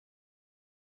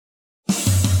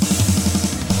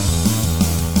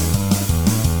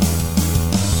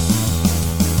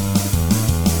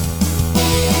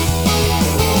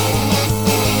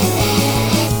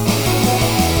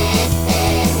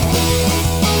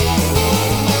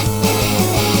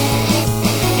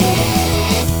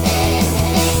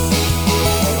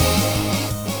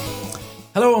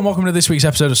and welcome to this week's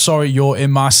episode of Sorry You're in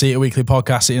My Seat, a weekly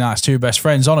podcast that unites two best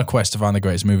friends on a quest to find the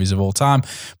greatest movies of all time.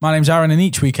 My name's Aaron, and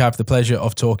each week I have the pleasure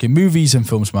of talking movies and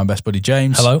films with my best buddy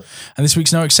James. Hello. And this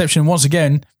week's no exception. Once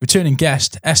again, returning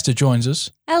guest Esther joins us.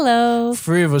 Hello.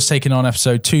 Three of us taking on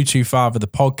episode 225 of the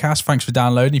podcast. Thanks for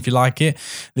downloading. If you like it,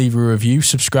 leave a review,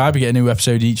 subscribe. You get a new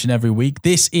episode each and every week.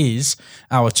 This is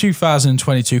our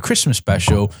 2022 Christmas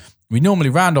special. We normally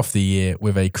round off the year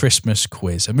with a Christmas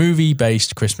quiz, a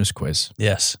movie-based Christmas quiz.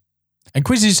 Yes. And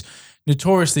quizzes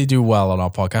notoriously do well on our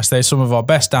podcast. They're some of our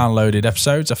best downloaded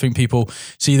episodes. I think people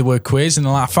see the word quiz and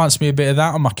they're like, I fancy me a bit of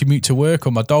that on my commute to work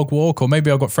or my dog walk, or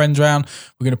maybe I've got friends around,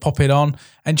 we're going to pop it on.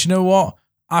 And do you know what?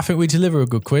 I think we deliver a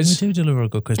good quiz. We do deliver a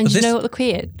good quiz. And but do you know what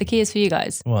the key is for you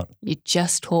guys? What? You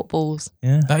just talk balls.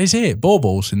 Yeah. That is it.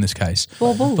 Baubles in this case.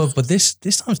 Balls. But this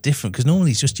time's different because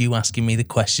normally it's just you asking me the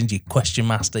questions, you question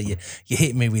master, you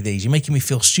hit me with these, you're making me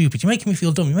feel stupid, you're making me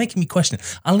feel dumb, you're making me question.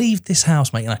 I leave this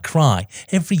house, mate, and I cry.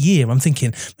 Every year I'm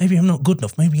thinking, maybe I'm not good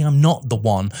enough, maybe I'm not the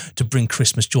one to bring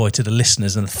Christmas joy to the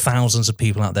listeners and the thousands of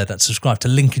people out there that subscribe to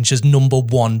Lincolnshire's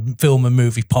 #1 film and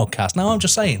movie podcast. Now I'm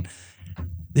just saying,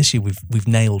 this year we've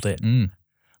nailed it.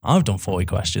 I've done 40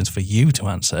 questions for you to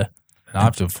answer. And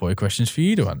I've done 40 questions for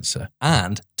you to answer.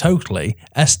 And totally,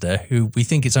 Esther, who we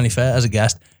think it's only fair as a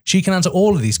guest, she can answer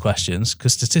all of these questions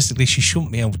because statistically she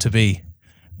shouldn't be able to be.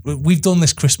 We've done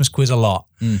this Christmas quiz a lot.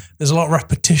 There's a lot of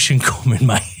repetition coming,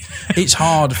 mate. It's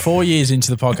hard, 4 years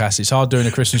into the podcast, it's hard doing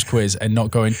a Christmas quiz and not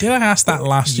going, did I ask that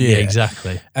last year? Yeah,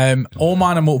 exactly. All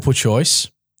mine are multiple choice.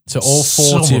 So all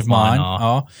 40 Some of mine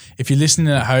are. If you're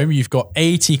listening at home, you've got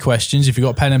 80 questions. If you've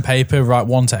got pen and paper, write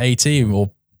 1 to 80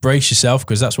 or brace yourself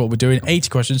because that's what we're doing. 80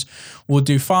 questions. We'll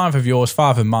do 5 of yours,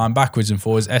 5 of mine, backwards and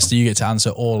forwards. Esther, you get to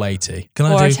answer all 80. Can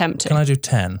attempt to. Can I do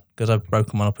 10? Because I've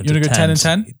broken one up into You want to go 10 and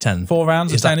 10? 10. 4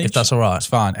 rounds of 10 each? If that's all right. It's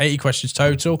fine. 80 questions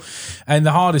total. And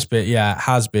the hardest bit,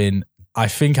 has been, I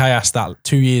think I asked that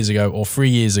 2 years ago or 3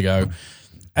 years ago.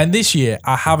 And this year,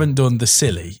 I haven't done the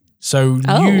silly. So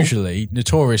usually,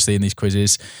 notoriously in these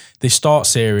quizzes, they start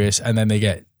serious and then they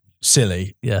get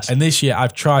silly. Yes. And this year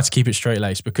I've tried to keep it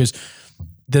straight-laced because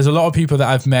there's a lot of people that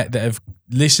I've met that have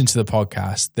listened to the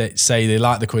podcast that say they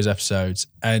like the quiz episodes.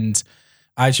 And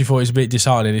I actually thought it was a bit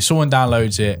disheartening. If someone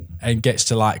downloads it and gets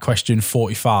to like question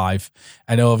 45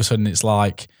 and all of a sudden it's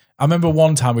like, I remember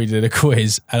one time we did a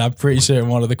quiz and I'm pretty certain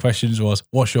one of the questions was,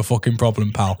 what's your fucking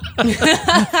problem, pal?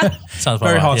 Sounds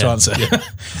Very hard to yeah. answer.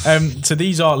 Yeah. So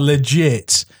these are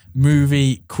legit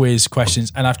movie quiz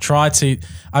questions. And I've tried to,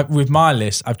 with my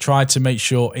list, I've tried to make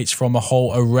sure it's from a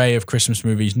whole array of Christmas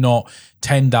movies, not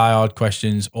 10 Die Hard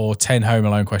questions or 10 Home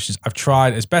Alone questions. I've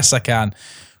tried as best I can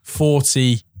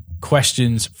 40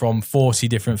 questions from 40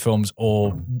 different films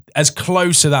or as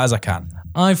close to that as I can.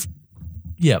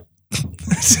 Yep.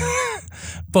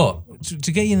 But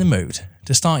to get you in the mood,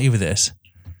 to start you with this,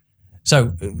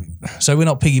 so we're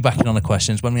not piggybacking on the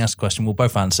questions. When we ask a question, we'll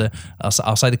both answer.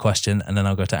 I'll say the question, and then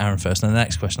I'll go to Aaron first, and the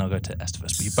next question I'll go to Esther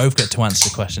first. But you both get to answer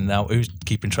the question. Now, who's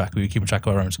keeping track? We're keeping track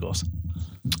of our own scores.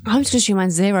 I'm just going to do mine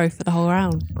 0 for the whole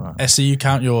round. Right. Esther, you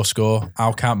count your score.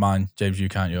 I'll count mine. James, you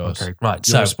count yours. Okay, right.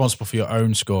 You're So responsible for your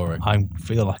own scoring. I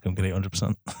feel like I'm getting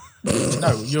 100%.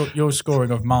 No, you're scoring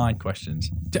of my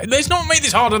questions. Let's not make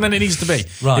this harder than it needs to be.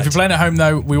 Right. If you're playing at home,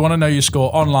 though, we want to know your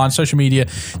score online, social media,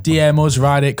 DM us,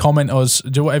 write it, comment us,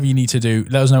 do whatever you need to do.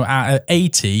 Let us know at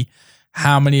 80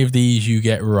 how many of these you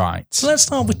get right. So let's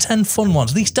start with 10 fun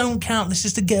ones. These don't count. This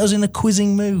is to get us in a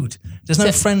quizzing mood. There's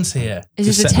no friends here. Is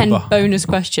this a set 10 the bar. bonus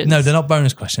questions? No, they're not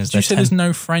bonus questions. You said there's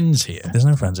no friends here. There's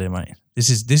no friends here, mate. This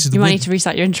is the You might need to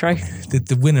restart your intro.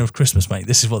 the winner of Christmas, mate.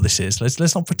 This is what this is.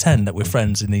 Let's not pretend that we're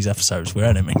friends in these episodes. We're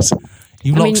enemies.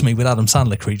 You locked me with Adam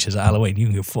Sandler creatures at Halloween. You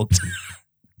can get fucked.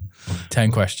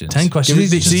 10 questions. 10 questions.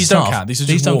 These don't count.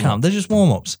 These don't count. They're just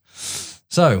warm-ups.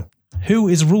 So, who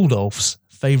is Rudolph's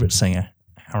favourite singer?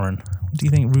 Aaron, what do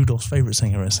you think Rudolph's favourite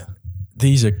singer is?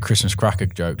 These are Christmas cracker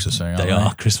jokes or something, They aren't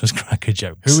are Christmas cracker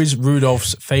jokes. Who is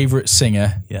Rudolph's favourite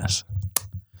singer? Yes.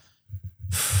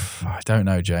 I don't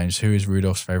know, James. Who is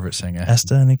Rudolph's favourite singer?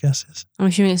 Esther, any guesses? I'm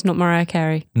assuming it's not Mariah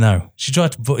Carey. No. She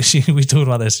tried to put, we talked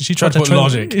about this. She tried to put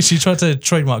logic. She tried to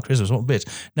trademark Christmas. What a bitch.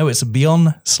 No, it's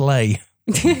Beyond Slay.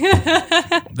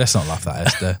 Let's not laugh at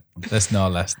Esther. Let's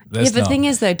not. The thing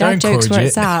is, though, dad Don't jokes where encourage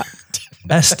it's at.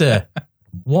 Esther,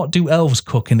 what do elves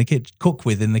cook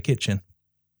with in the kitchen?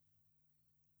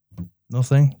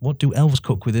 Nothing. What do elves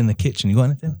cook with in the kitchen? You got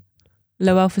anything?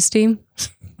 Low self-esteem.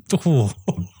 Oh.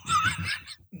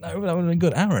 No, that would have been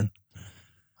good. Aaron.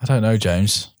 I don't know,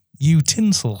 James.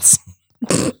 Utensils.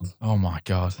 Oh my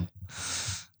God.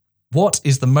 What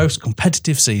is the most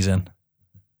competitive season?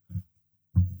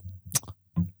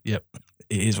 Yep.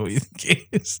 It is what you think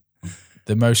it is.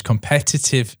 the most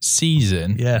competitive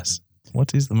season Yes.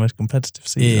 What is the most competitive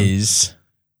season? is...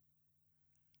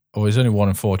 Oh, there's only 1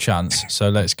 in 4 chance. So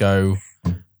let's go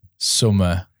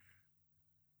summer.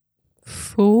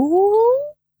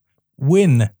 Fool.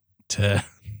 Winter.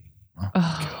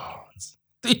 Oh,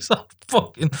 These are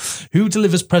fucking... Who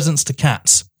delivers presents to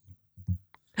cats?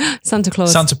 Santa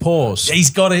Claus. Santa Paws.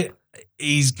 He's got it.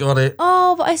 He's got it.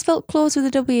 Oh, but I spelt clause with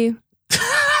a W.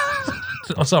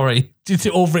 Oh, sorry.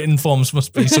 All written forms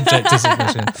must be subject to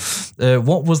submission.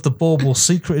 What was the Bauble's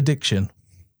secret addiction?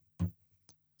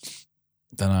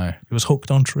 Don't know. He was hooked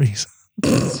on trees.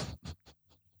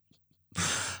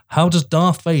 How does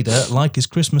Darth Vader like his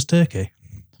Christmas turkey?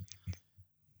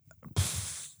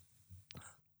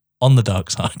 On the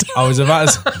dark side. I was about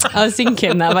to... I was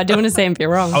thinking that, but I didn't want to say it and be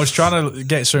wrong. I was trying to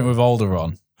get something with older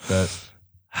on, but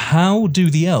How do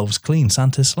the elves clean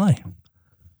Santa's sleigh?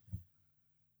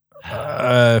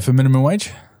 for minimum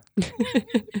wage.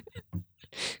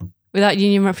 Without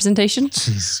union representation?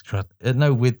 Jesus Christ.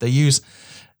 No, they use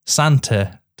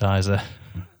Santa-dizer.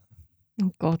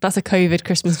 Oh, God, that's a COVID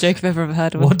Christmas joke if I've ever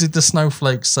heard of one. What did the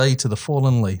snowflake say to the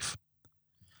fallen leaf?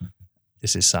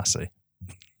 This is sassy.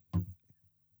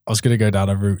 I was going to go down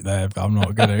a route there, but I'm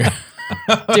not going to.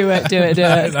 Do it.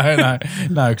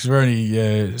 No, because we're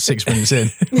only 6 minutes in.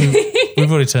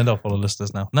 We've already turned off all the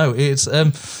listeners now. No, it's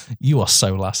you are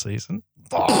so last season.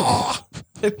 Oh,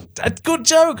 a good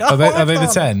joke. Are they the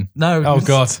 10? No. Oh,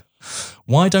 God.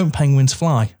 Why don't penguins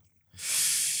fly?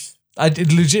 I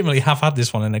did legitimately have had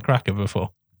this one in a cracker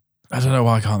before. I don't know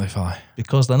why can't they fly.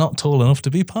 Because they're not tall enough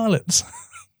to be pilots.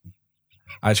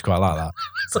 I actually quite like that.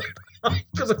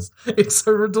 Because it's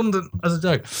so redundant as a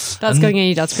joke. That's going in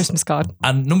your dad's Christmas card.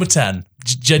 And number 10,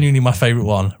 genuinely my favourite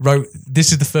one.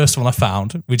 This is the first one I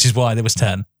found, which is why there was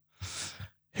 10.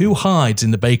 Who hides in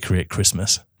the bakery at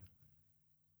Christmas?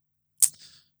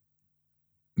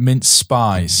 Mince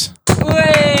spies.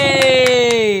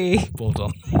 Way! Well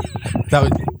done.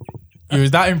 It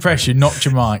was that impression, knocked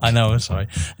your mic. I know, I'm sorry.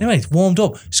 Anyway, it's warmed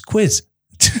up. It's quiz.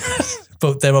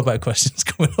 But there are better questions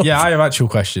coming up. Yeah, I have actual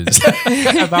questions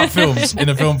about films in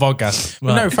a film podcast.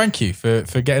 But no, thank you for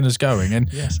getting us going.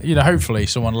 And, Yes. hopefully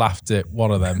someone laughed at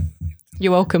one of them.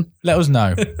 You're welcome. Let us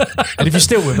know. And if you're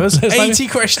still with us, 80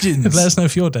 questions. Let us know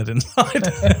if you're dead inside.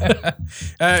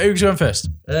 Who's going first?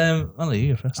 I'll let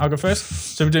you go first. I'll go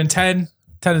first. So we're doing 10,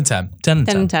 10 and 10. 10 and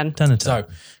 10 and 10. 10 and 10. So,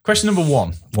 question number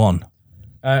 1. 1.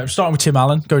 I'm starting with Tim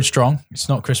Allen, going strong. It's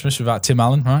not Christmas without Tim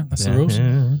Allen, right? That's the rules.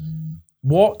 Yeah.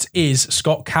 What is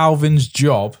Scott Calvin's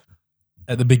job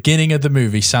at the beginning of the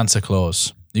movie Santa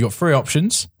Claus? You got 3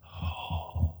 options.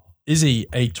 Is he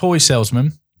a toy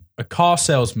salesman, a car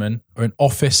salesman, or an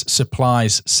office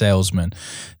supplies salesman?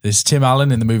 There's Tim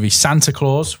Allen in the movie Santa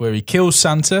Claus, where he kills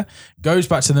Santa, goes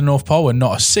back to the North Pole, and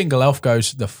not a single elf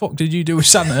goes, "The fuck did you do with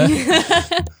Santa?"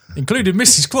 Including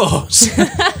Mrs. Claus.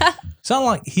 Sound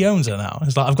like he owns her now.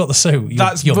 It's like, I've got the suit.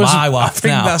 You're was- my I wife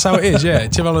think now. that's how it is. Yeah,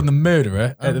 Tim Allen, the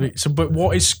murderer. But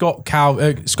what is Scott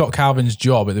Calvin's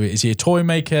job? At the Is he a toy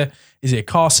maker? Is he a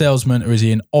car salesman, or is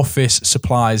he an office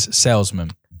supplies salesman?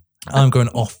 I'm going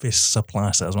office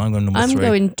supply salesman. I'm going number 3. I'm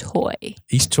going toy.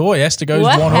 He's toy. Esther goes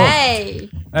 1 up. Hey!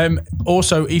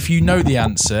 Also, if you know the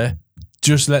answer,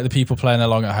 just let the people playing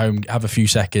along at home have a few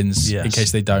seconds Yes. in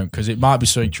case they don't, because it might be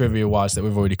something trivia-wise that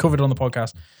we've already covered on the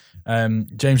podcast.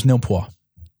 James Nilpois.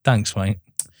 Thanks, mate.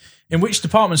 In which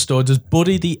department store does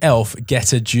Buddy the Elf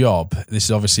get a job? This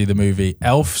is obviously the movie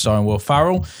Elf, starring Will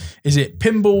Ferrell. Is it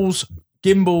Pinballs,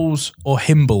 Gimbals, or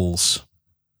Himbles?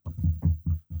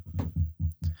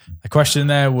 The question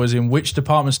there was, in which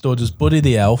department store does Buddy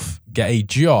the Elf get a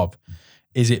job?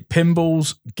 Is it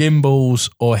Pinballs, Gimbals,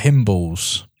 or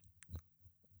Himbles?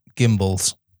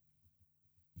 Gimbals.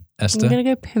 Esther? I'm going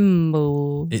to go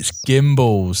pinball. It's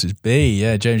Gimbals. It's B.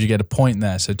 Yeah, James, you get a point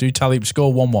there. So do tally up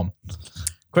score 1-1.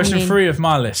 Question 3 of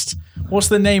my list. What's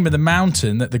the name of the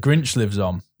mountain that the Grinch lives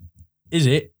on? Is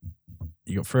it,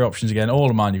 you got 3 options again, all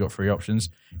of mine you got 3 options.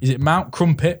 Is it Mount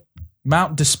Crumpet,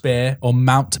 Mount Despair, or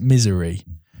Mount Misery?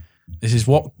 This is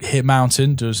what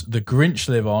mountain does the Grinch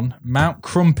live on? Mount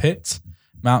Crumpet,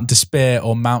 Mount Despair,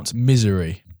 or Mount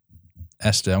Misery?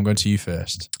 Esther, I'm going to you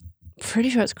first. Pretty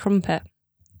sure it's crumpet.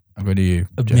 I'm going to you.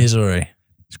 James. Misery.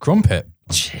 It's Crumpet.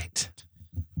 Shit.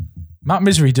 Mount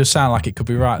Misery does sound like it could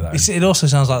be right, though. It also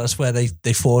sounds like that's where they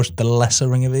forged the lesser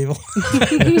ring of evil.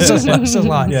 It's just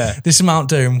like, Yeah. this is Mount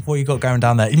Doom. What you got going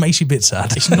down there? It makes you a bit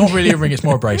sad. It's not really a ring, it's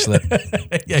more a bracelet. Yeah,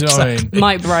 Do you know what I mean?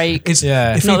 Might break.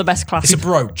 Yeah. Not the best class. It's a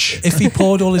brooch. If he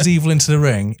poured all his evil into the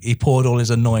ring, he poured all his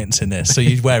annoyance in this. So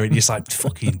you'd wear it, you're just like,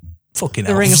 fucking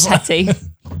The ring of elves. petty.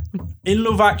 In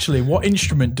Love Actually, what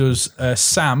instrument does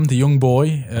Sam, the young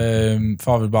boy,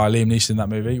 fathered by Liam Neeson in that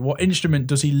movie, what instrument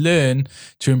does he learn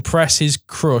to impress his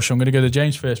crush? I'm going to go to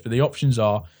James first, but the options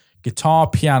are guitar,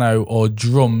 piano, or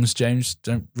drums. James,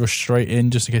 don't rush straight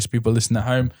in, just in case people listen at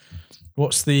home.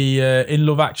 What's the In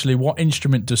Love Actually, what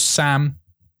instrument does Sam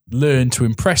learn to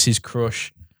impress his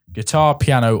crush? Guitar,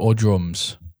 piano, or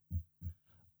drums?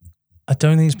 I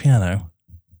don't think it's piano.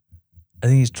 I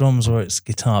think it's drums or it's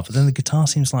guitar, but then the guitar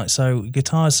seems like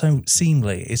guitar is so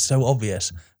seemly, it's so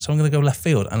obvious. So I'm going to go left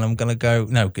field and I'm going to go,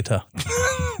 no, guitar.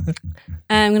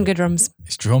 I'm going to go drums.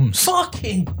 It's drums.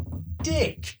 Fucking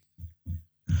dick.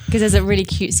 Because there's a really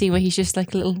cute scene where he's just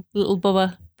like a little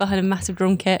bubba behind a massive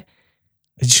drum kit.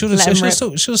 You should have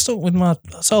stuck with my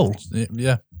soul.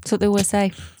 Yeah. That's what they always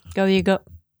say. Go with your gut.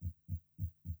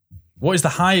 What is the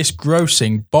highest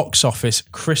grossing box office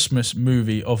Christmas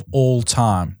movie of all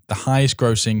time? The highest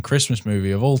grossing Christmas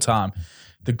movie of all time.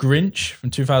 The Grinch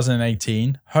from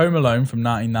 2018, Home Alone from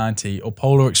 1990, or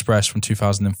Polar Express from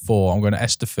 2004. I'm going to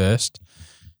Esther first.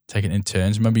 Take it in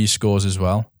turns. Remember your scores as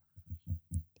well.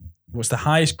 What's the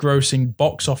highest grossing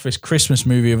box office Christmas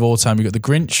movie of all time? You've got The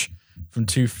Grinch from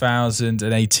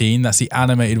 2018. That's the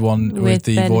animated one with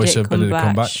the voice of Benedict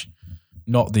Cumberbatch.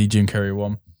 Not the Jim Carrey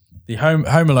one. The Home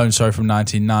Alone, from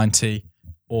 1990,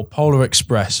 or Polar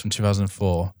Express from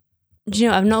 2004. Do you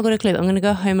know, I've not got a clue. I'm going to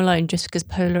go Home Alone just because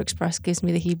Polar Express gives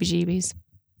me the heebie-jeebies.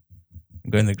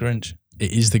 I'm going The Grinch.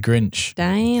 It is The Grinch.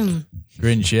 Damn.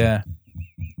 Grinch, yeah.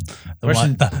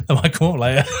 That might come up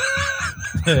later.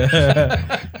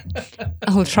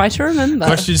 I'll try to remember.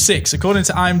 Question 6. According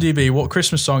to IMDb, what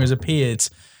Christmas song has appeared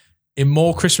in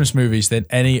more Christmas movies than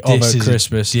any other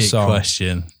Christmas song?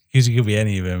 Question. Because it could be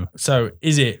any of them. So,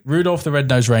 is it Rudolph the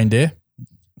Red-Nosed Reindeer?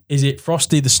 Is it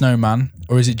Frosty the Snowman?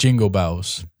 Or is it Jingle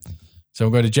Bells? So,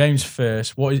 we'll go to James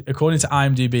first. According to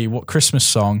IMDb, what Christmas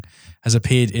song has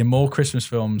appeared in more Christmas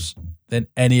films than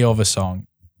any other song?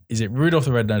 Is it Rudolph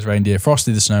the Red-Nosed Reindeer,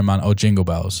 Frosty the Snowman, or Jingle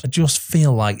Bells? I just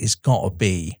feel like it's got to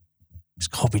be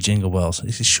Jingle Bells.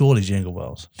 It's surely Jingle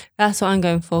Bells. That's what I'm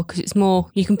going for because it's more,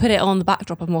 you can put it on the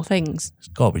backdrop of more things. It's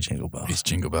got to be Jingle Bells. It's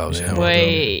Jingle Bells, yeah.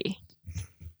 Wait.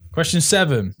 Question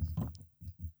 7.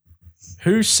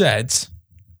 Who said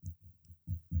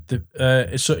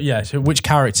which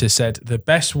character said the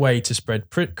best way to spread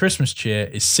Christmas cheer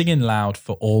is singing loud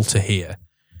for all to hear?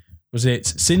 Was it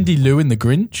Cindy Lou in The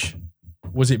Grinch?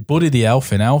 Was it Buddy the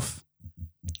Elf in Elf?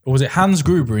 Or was it Hans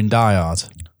Gruber in Die Hard?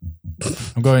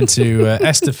 I'm going to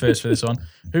Esther first for this one.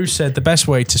 Who said the best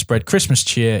way to spread Christmas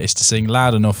cheer is to sing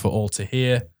loud enough for all to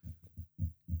hear?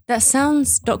 That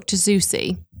sounds Dr.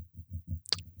 Zeusy.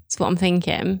 That's what I'm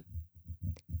thinking.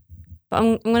 But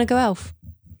I'm going to go Elf.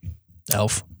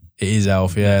 Elf. It is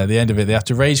Elf, yeah. At the end of it, they have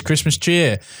to raise Christmas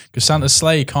cheer because Santa's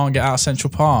sleigh can't get out of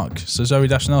Central Park. So Zoe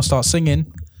Deschanel starts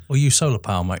singing. Or use solar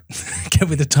power, mate. Get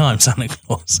with the time, Santa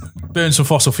Claus. Burn some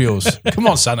fossil fuels. Come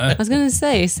on, Santa. I was going to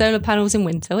say, solar panels in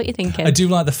winter. What are you thinking? I do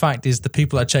like the fact is the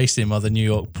people that chased him are the New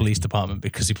York Police Department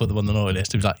because he put them on the naughty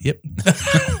list. He was like, yep.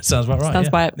 Sounds about right. Sounds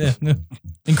about yeah. Yeah.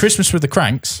 In Christmas with the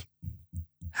Cranks,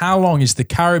 how long is the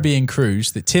Caribbean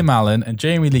cruise that Tim Allen and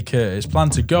Jamie Lee Curtis plan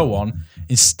to go on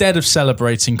instead of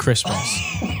celebrating Christmas?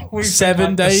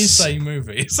 7 days, same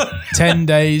movies. 10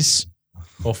 days,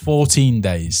 or 14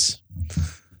 days?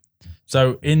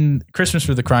 So in Christmas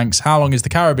with the Cranks, how long is the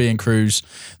Caribbean cruise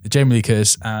that Jamie Lee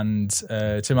Curtis and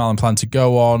Tim Allen plan to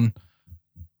go on?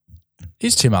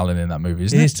 Is Tim Allen in that movie,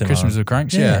 isn't it? Christmas with the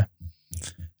Cranks, yeah.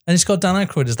 And it's got Dan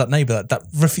Aykroyd as that neighbour that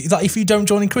if you don't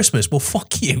join in Christmas, well,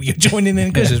 fuck you. You're joining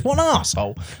in Christmas. What an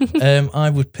arsehole. I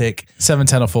would pick 7,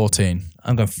 10, or 14.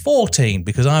 I'm going 14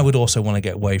 because I would also want to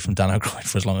get away from Dan Aykroyd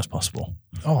for as long as possible.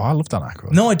 Oh, I love Dan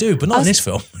Aykroyd. No, I do, but not in this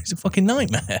film. It's a fucking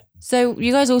nightmare. So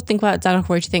you guys all think about Dan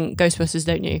Aykroyd, you think Ghostbusters,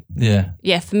 don't you? Yeah.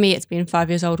 Yeah, for me, it's been 5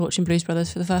 years old watching Blues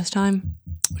Brothers for the first time.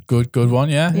 Good one,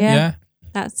 yeah. Yeah.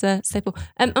 That's a staple.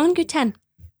 I'm going to go 10.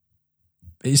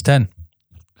 It is 10.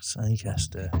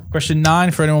 Question 9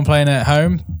 for anyone playing at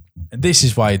home. This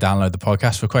is why you download the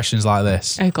podcast, for questions like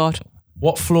this. Oh, God.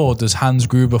 What floor does Hans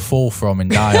Gruber fall from in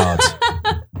Die Hard?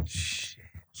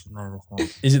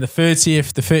 Is it the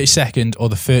 30th, the 32nd, or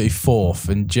the 34th?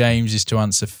 And James is to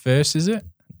answer first, is it?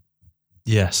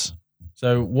 Yes.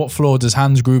 So what floor does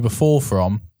Hans Gruber fall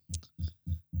from?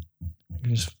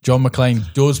 John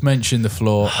McClane does mention the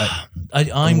floor.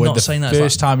 I'm not saying that.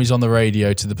 First time he's on the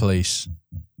radio to the police.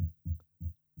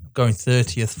 Going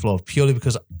 30th floor purely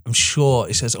because I'm sure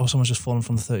it says, someone's just fallen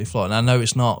from the 30th floor. And I know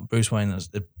it's not Bruce Wayne.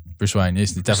 Bruce Wayne.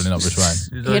 It's definitely not Bruce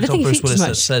Wayne. I don't think Bruce Willis much.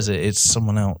 that says it. It's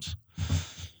someone else.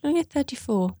 I'm going to go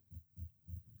 34.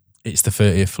 It's the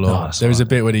 30th floor. There was a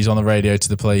bit when he's on the radio to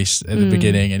the police at the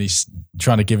beginning and he's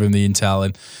trying to give him the intel,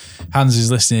 and Hans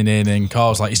is listening in, and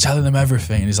Carl's like, he's telling them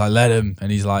everything, and he's like, let him,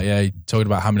 and he's like, yeah, talking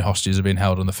about how many hostages are being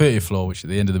held on the 30th floor, which at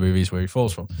the end of the movie is where he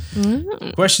falls from.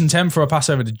 Question 10 before I pass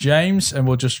over to James, and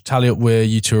we'll just tally up where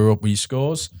you two are up with your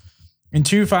scores. In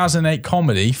 2008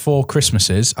 comedy, Four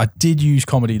Christmases, I did use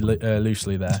comedy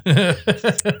loosely there.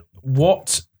 The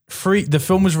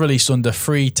film was released under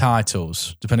 3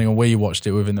 titles, depending on where you watched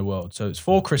it within the world. So it's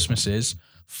 4 Christmases,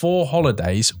 4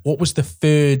 Holidays. What was the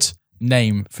third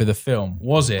name for the film?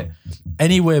 Was it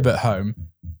Anywhere But Home,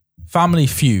 Family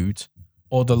Feud,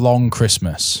 or The Long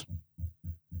Christmas?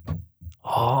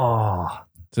 Oh.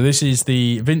 So this is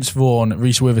the Vince Vaughn,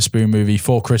 Reese Witherspoon movie,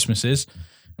 4 Christmases,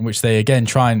 in which they again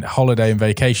try and holiday and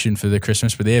vacation for the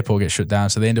Christmas, but the airport gets shut down,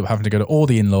 so they end up having to go to all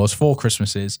the in-laws, 4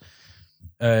 Christmases,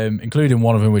 including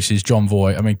one of them, which is John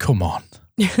Voight. I mean, come on.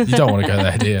 You don't want to go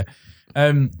there, do you?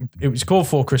 It was called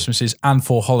 4 Christmases and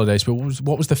 4 Holidays, but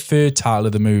what was the third title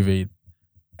of the movie?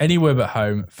 Anywhere But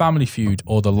Home, Family Feud,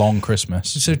 or The Long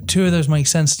Christmas? So 2 of those make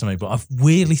sense to me, but I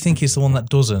weirdly think it's the one that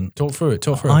doesn't. Talk through it.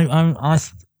 I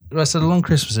said The Long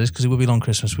Christmases because it would be Long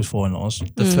Christmas with 4 in-laws.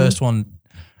 The first one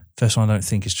I don't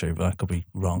think is true, but I could be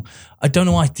wrong. I don't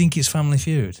know why I think it's Family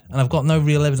Feud, and I've got no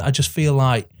real evidence. I just feel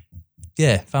like,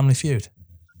 yeah, Family Feud.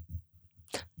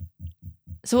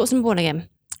 So what's number 1 again?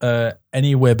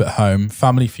 Anywhere But Home,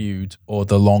 Family Feud, or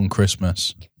The Long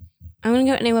Christmas? I'm going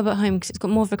to go Anywhere But Home because it's got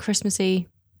more of a Christmassy...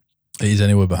 It is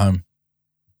Anywhere But Home.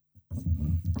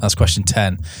 That's question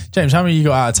 10. James, how many you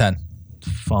got out of 10?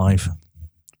 5.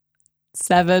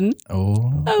 7.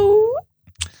 Oh.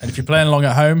 And if you're playing along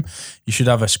at home, you should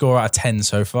have a score out of 10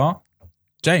 so far.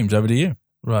 James, over to you.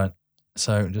 Right.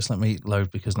 So just let me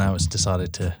load because now it's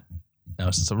decided to...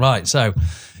 Right, so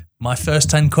my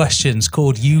first 10 questions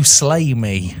called You Slay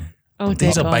Me. Oh, dear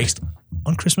These are God. based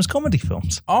on Christmas comedy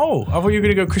films. Oh, I thought you were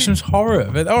going to go Christmas horror.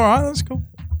 But all right, that's cool.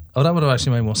 Oh, that would have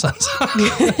actually made more sense. Well,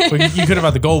 you could have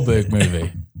had the Goldberg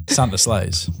movie, Santa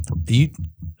Slays.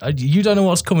 You don't know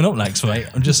what's coming up next, mate.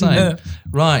 I'm just saying.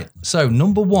 Right. So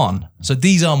number 1. So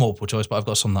these are multiple choice, but I've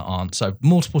got some that aren't. So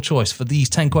multiple choice for these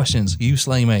 10 questions. You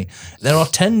slay me. There are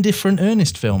 10 different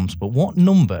Ernest films, but what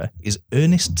number is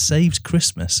Ernest Saves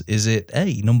Christmas? Is it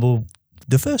A,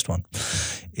 the first one?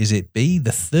 Is it B,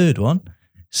 the third one?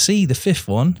 C, the 5th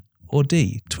one? Or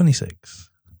D, 26?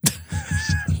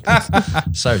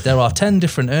 So there are 10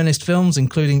 different Ernest films,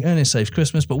 including Ernest Saves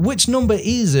Christmas, but which number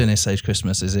is Ernest Saves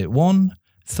Christmas? Is it 1,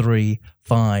 3,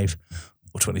 5,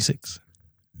 or 26?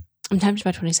 I'm tempted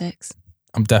by 26.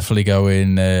 I'm definitely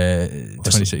going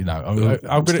 26. No, I'm gonna.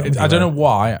 I don't know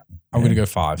why. I'm going to go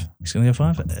 5. She's going to go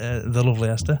 5. The lovely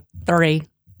Esther. 3.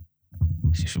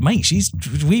 Mate,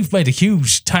 we've made a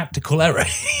huge tactical error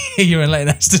here in letting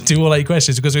Esther do all 8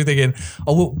 questions because we're thinking,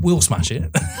 oh, we'll smash it.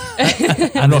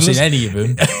 I've not seen any of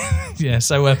them. Yeah,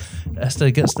 so Esther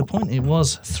gets the point. It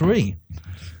was 3.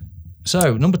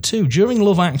 So, number 2, during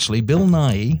Love Actually, Bill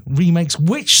Nighy remakes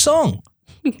which song?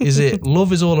 Is it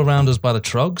Love Is All Around Us by the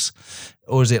Troggs?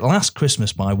 Or is it Last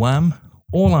Christmas by Wham?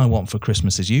 All I Want for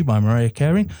Christmas Is You by Mariah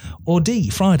Carey? Or D,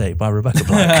 Friday by Rebecca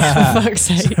Black? For fuck's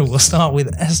sake. So we'll start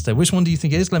with Esther. Which one do you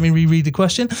think it is? Let me reread the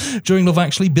question. During Love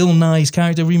Actually, Bill Nighy's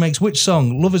character remakes which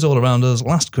song? Love Is All Around Us,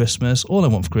 Last Christmas, All I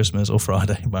Want for Christmas, or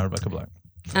Friday by Rebecca Black?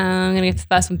 I'm going to go for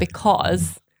the first one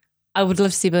because I would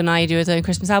love to see Bill Nighy do his own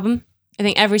Christmas album. I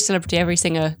think every celebrity, every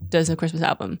singer does a Christmas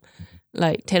album.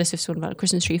 Like Taylor Swift's talking about a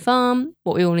Christmas Tree Farm.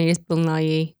 What we all need is Bill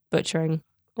Nighy butchering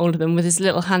all of them with his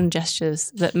little hand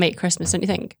gestures that make Christmas, don't you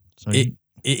think? So It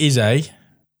is A.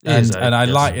 And I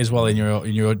like as well in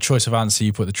your choice of answer,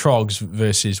 you put the Troggs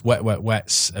versus Wet Wet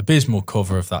Wet's abysmal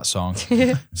cover of that song.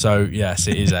 So yes,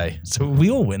 it is A. So we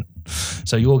all win.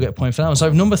 So you all get a point for that one. So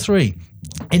number 3,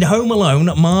 in Home Alone,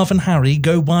 Marv and Harry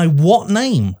go by what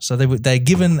name? So they're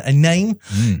given a name.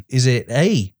 Is it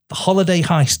A, the Holiday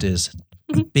Heisters,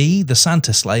 B, the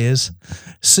Santa Slayers,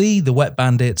 C, the Wet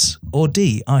Bandits, or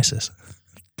D, ISIS?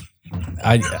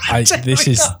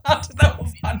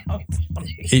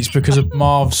 It's because of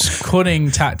Marv's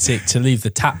cunning tactic to leave the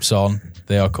taps on.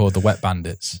 They are called the Wet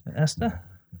Bandits. Esther?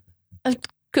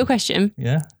 Good question.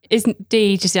 Yeah? Isn't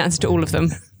D just the answer to all of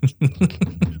them?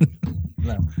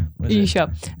 No. Are you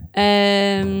sure?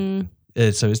 So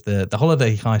it's the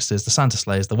Holiday Heisters, the Santa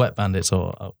Slayers, the Wet Bandits,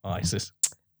 or ISIS?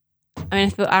 I mean, I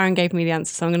thought Aaron gave me the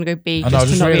answer, so I'm going to go B I know,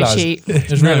 just to not be a cheat.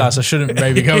 just realised I shouldn't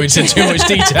maybe go into too much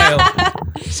detail.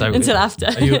 So Until after.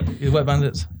 Are you Wet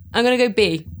Bandits? I'm going to go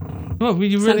B. Oh, were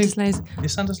you really? Santa Slayers. You're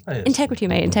Santa Slayers? Integrity,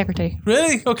 mate. Integrity.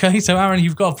 Really? Okay, so Aaron,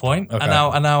 you've got a point. Okay.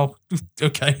 And now,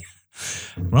 okay.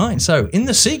 Right, so in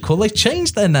the sequel, they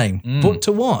changed their name. But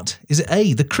to what? Is it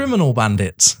A, the Criminal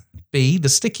Bandits, B, the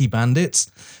Sticky Bandits,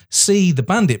 C, the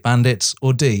Bandit Bandits,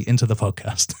 or D, Into the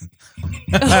Podcast?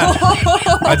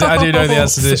 I do know the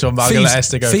answer to this one, but I'm going to let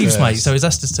Esther go Thieves, first. mate. So it's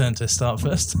Esther's turn to start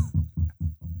first.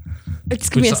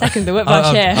 Just give me a second. The whiplash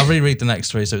I'll here. reread the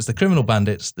next three. So it's the Criminal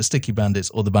Bandits, the Sticky Bandits,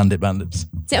 or the Bandit Bandits.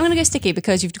 See, I'm going to go sticky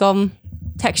because you've gone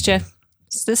texture.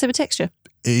 Still the texture.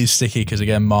 It is sticky because,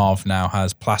 again, Marv now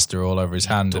has plaster all over his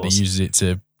hand and he uses it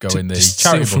to go in the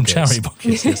charity from buckets. charity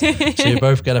buckets. Yes. So you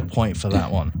both get a point for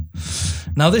that one.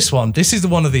 Now this is the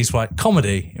one of these, right?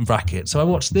 Comedy in brackets. So I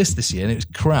watched this year and it was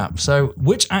crap. So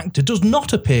which actor does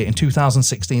not appear in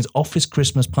 2016's Office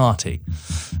Christmas Party?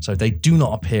 So they do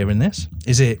not appear in this.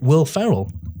 Is it Will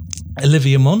Ferrell,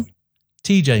 Olivia Munn,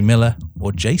 TJ Miller,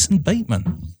 or Jason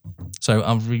Bateman? So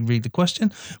I'll reread the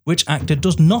question. Which actor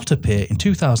does not appear in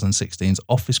 2016's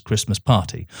Office Christmas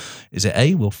Party? Is it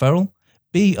A, Will Ferrell,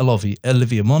 B,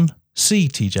 Olivia Munn, C,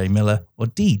 TJ Miller, or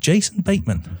D, Jason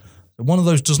Bateman? So one of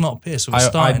those does not appear, so we're I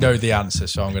starting. know the answer,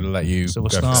 so I'm going to let you So we'll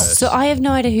go start. first. So I have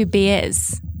no idea who B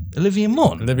is. Olivia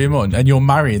Munn. Olivia Munn, and you're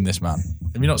marrying this man.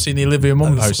 Have you not seen the Olivia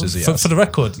Munn posters yet? For the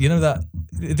record, you know that,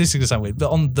 this is going to sound weird, but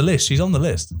on the list, she's on the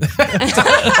list.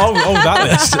 that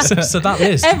list. so that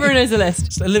list. Everyone knows the list.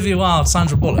 It's Olivia Wilde,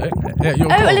 Sandra Bullock. Yeah,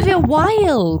 you're Oh, cool. Olivia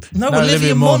Wilde. No, No, Olivia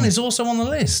Olivia Munn Munn. is also on the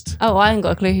list. Oh, I haven't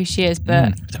got a clue who she is,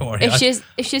 but Don't worry. if she's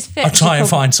fit, I'll try and she'll prob-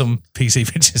 find some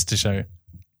PC pictures to show you.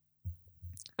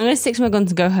 I'm going to stick to my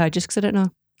guns and go her just because I don't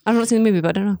know. I've not seen the movie, but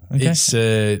I don't know. Okay. It's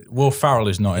Will Ferrell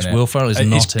is not in it. Will Ferrell is And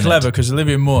not it's in clever it. because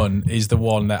Olivia Munn is the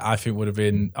one that I think would have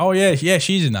been. Oh yeah,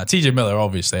 she's in that. TJ Miller,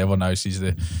 obviously, everyone knows he's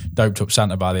the doped up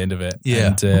Santa by the end of it. Yeah.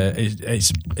 and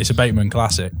it's a Bateman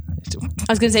classic.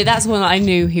 I was going to say that's the one that I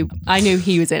knew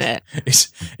he was in it. It's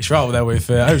right up there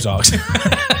with Ozarks.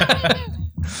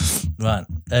 Right.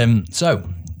 So,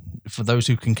 for those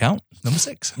who can count, number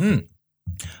 6.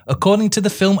 According to the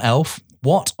film Elf,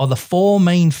 what are the 4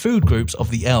 main food groups of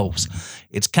the elves?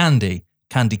 It's candy,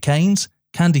 candy canes,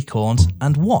 candy corns,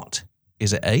 and what?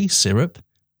 Is it A, syrup,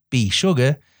 B,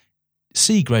 sugar,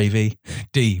 C, gravy,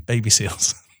 D, baby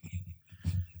seals?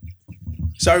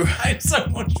 So I had so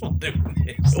much fun doing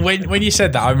this. when you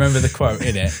said that, I remember the quote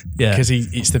in it. Yeah. Because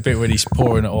it's the bit when he's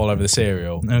pouring it all over the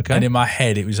cereal. Okay. And in my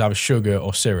head, it was either sugar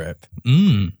or syrup.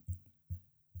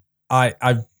 I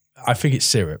think it's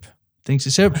syrup. Thinks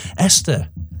it's syrup. Esther.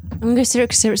 I'm going to go syrup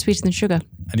because syrup's sweeter than sugar.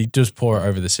 And he does pour it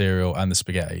over the cereal and the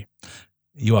spaghetti.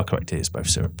 You are correct. It is both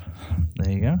syrup.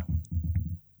 There you go.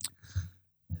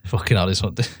 Fucking hell, this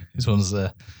one's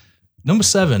number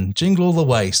 7. Jingle All the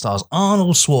Way stars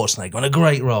Arnold Schwarzenegger in a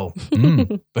great role.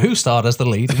 But who starred as the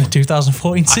lead in the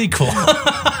 2014 sequel?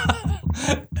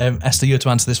 Esther, you have to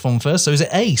answer this one first. So is it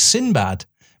A, Sinbad,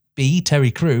 B,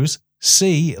 Terry Crews,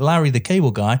 C, Larry the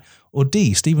Cable Guy, or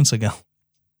D, Steven Seagal?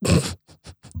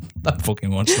 I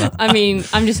fucking watched that. I mean,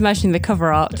 I'm just imagining the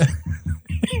cover art.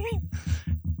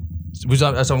 So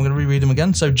I'm going to reread them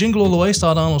again. So Jingle All the Way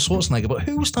starred Arnold Schwarzenegger, but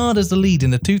who starred as the lead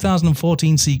in the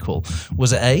 2014 sequel?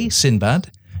 Was it A, Sinbad,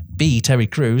 B, Terry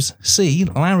Crews, C,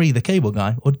 Larry the Cable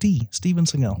Guy, or D, Steven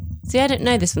Seagal? See, I don't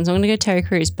know this one, so I'm going to go Terry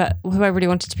Crews, but who I really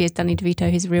wanted to be is Danny DeVito,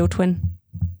 his real twin.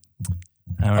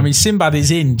 I mean, Sinbad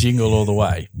is in Jingle All the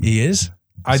Way. He is.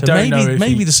 I So don't maybe, know if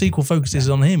maybe he- the sequel focuses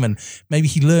on him, and maybe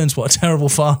he learns what a terrible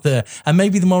father. And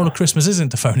maybe the moral of Christmas isn't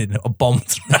to phone in a bomb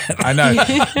threat. I know.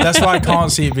 That's why I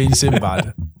can't see it being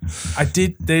Sinbad. I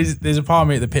did. There's a part of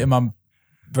me at the pit of my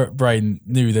brain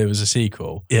knew there was a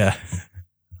sequel. Yeah.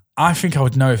 I think I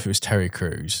would know if it was Terry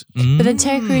Crews. But then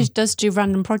Terry Crews does do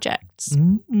random projects.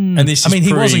 And this I is mean,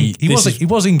 he pre-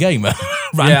 was in Gamer.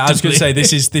 Yeah, I was going to say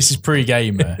randomly. this is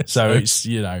pre-gamer, so it's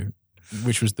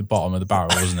which was the bottom of the barrel,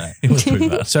 wasn't it? It was pretty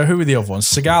bad. So who were the other ones?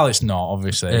 Seagal, it's not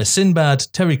obviously. Sinbad,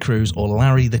 Terry Crews, or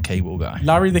Larry the Cable Guy?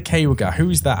 Larry the Cable Guy. Who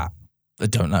is that? I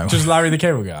don't know. Just Larry the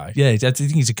Cable Guy. Yeah, I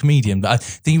think he's a comedian, but I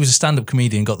think he was a stand-up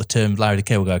comedian, got the term Larry the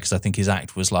Cable Guy because I think his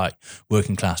act was like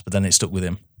working class, but then it stuck with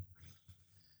him.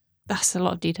 That's a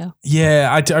lot of detail. Yeah,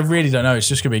 I really don't know. It's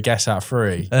just going to be a guess out of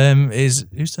 3.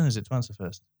 Whose turn is it to answer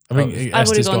first? I think I've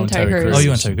Esther's already gone gone Terry Terry Crews. Crews. Oh, you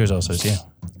went Terry Crews also, yeah.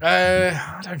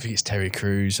 I don't think it's Terry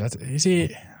Crews. Is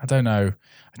it? I don't know.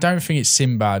 I don't think it's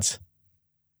Sinbad.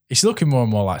 It's looking more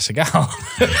and more like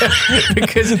Seagal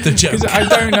because The joke. because I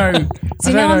don't know.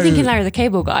 See, now I'm thinking Larry the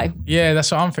Cable Guy. Yeah,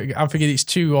 that's what I'm thinking. I'm thinking it's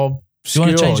too Do obscure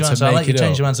you want to change your answer? I'll make let you it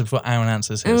change up. your answer before Aaron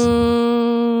answers his.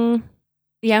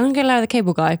 Yeah, I'm going to go Larry the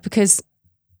Cable Guy because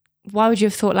why would you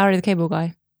have thought Larry the Cable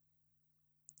Guy?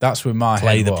 That's where my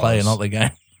Play head the was. player, not the game.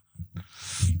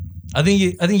 I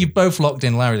think you both locked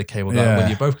in Larry the Cable Guy, Yeah. but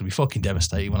you're both going to be fucking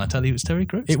devastated when I tell you it's Terry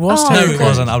Crews. It was Oh, No, Terry it Crews.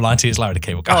 wasn't. I'm lying to you. It's Larry the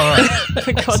Cable Guy. All right.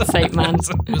 For God's sake, man.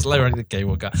 It was Larry the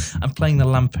Cable Guy. I'm playing the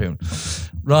lampoon.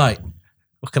 Right.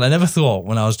 Okay, I never thought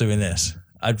when I was doing this,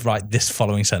 I'd write this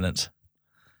following sentence.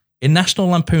 In National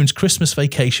Lampoon's Christmas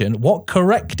Vacation, what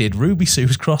corrected Ruby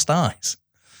Sue's crossed eyes?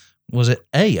 Was it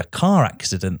A, a car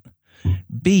accident,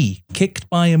 B, kicked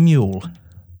by a mule,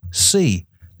 C,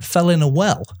 fell in a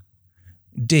well,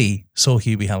 D, saw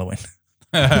Hubie Halloween?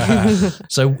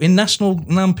 So in National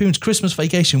Lampoon's Christmas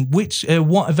Vacation,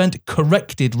 what event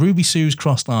corrected Ruby Sue's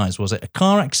crossed eyes? Was it a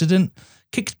car accident,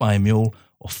 kicked by a mule,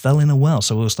 or fell in a well?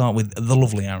 So we'll start with the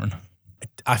lovely Aaron.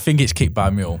 I think it's kicked by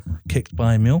a mule. Kicked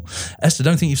by a mule. Esther,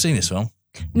 don't think you've seen this film.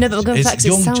 No, but we're going to It's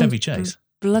young Chevy Chase.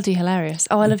 Bloody hilarious.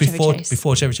 Oh, I love Chevy Chase.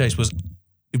 Before Chevy Chase was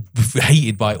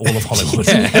hated by all of Hollywood.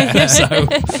 So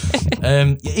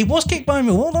it was kicked by a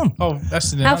mule. Well done. Oh,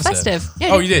 that's the How answer. festive. Yeah.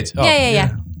 Oh, you did? Oh.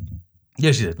 Yeah.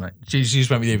 Yeah, she did, mate. She just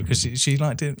went with you because she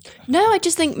liked it. No, I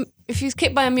just think if he was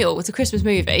kicked by a mule, it's a Christmas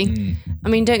movie. I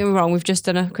mean, don't get me wrong, we've just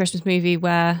done a Christmas movie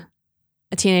where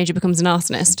a teenager becomes an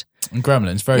arsonist. And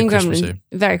Gremlins, very Christmassy.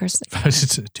 Very Christmassy.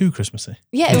 It's too Christmassy.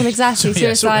 Yeah, well, exactly.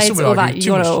 Suicides, all that.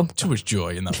 You got it all. Too much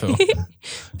joy in that film.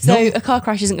 So a car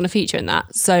crash isn't going to feature in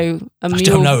that. So a mule. I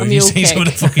don't know if you see kick. some of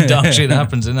the fucking dark shit that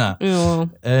happens in that. Oh.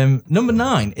 Number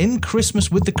 9. In Christmas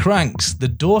with the Cranks, the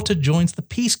daughter joins the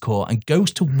Peace Corps and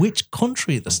goes to which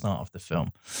country at the start of the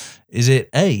film? Is it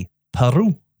A,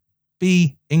 Peru,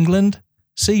 B, England,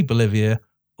 C, Bolivia,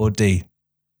 or D,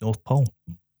 North Pole?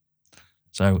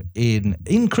 So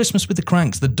in Christmas with the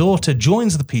Cranks, the daughter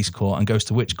joins the Peace Corps and goes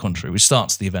to which country, which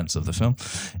starts the events of the film?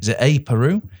 Is it A,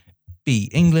 Peru, B,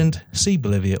 England, C,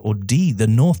 Bolivia, or D, the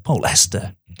North Pole?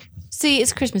 Esther. See,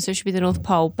 it's Christmas, so it should be the North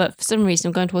Pole, but for some reason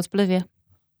I'm going towards Bolivia.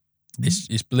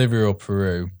 It's Bolivia or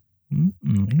Peru.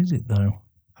 Is it though?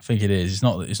 I think it is. It's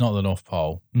not the North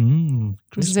Pole. So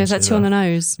that's you on the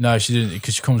nose. No, she didn't,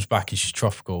 because she comes back and she's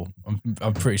tropical.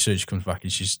 I'm pretty sure she comes back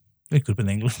and she's... It could have been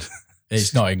England.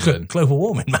 It's not England. Global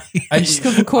warming, mate. She's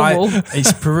come from Cornwall.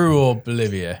 It's Peru or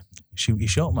Bolivia. Shoot your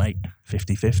shot, mate.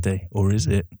 50-50. Or is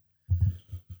it?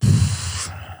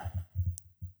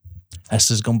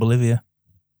 Esther's gone Bolivia.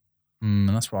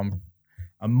 That's what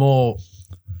I'm more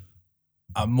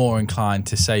inclined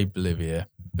to say Bolivia,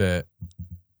 but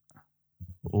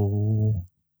Or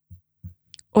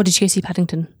did you go see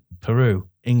Paddington? Peru,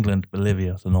 England,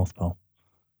 Bolivia, the North Pole.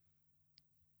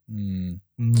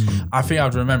 I think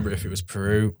I'd remember if it was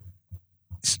Peru.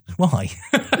 Why?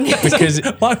 Because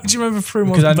why would you remember Peru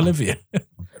more than Bolivia?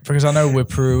 Because I know where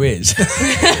Peru is,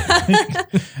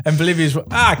 and Bolivia's.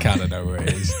 I kind of know where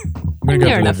it is. I'm gonna go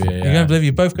Near Bolivia. enough. Yeah. You're going Bolivia.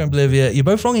 You're both going Bolivia. You're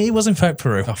both wrong. It was in fact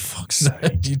Peru. Oh fuck's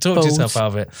sake! You talked yourself out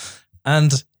of it.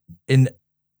 And in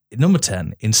number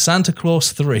 10, in Santa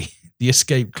Claus 3, the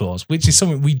escape clause, which is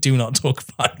something we do not talk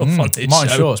about on this Martin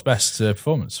show. Short's best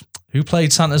performance. Who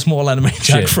played Santa's mortal enemy,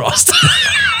 Jack Shit. Frost?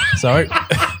 Sorry,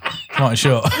 Martin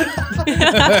Short.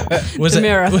 Was The it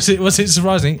mirror. Was it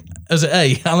surprising? Was it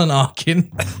A, Alan Arkin,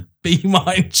 B,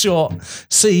 Martin Short,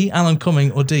 C, Alan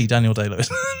Cumming, or D, Daniel Day-Lewis?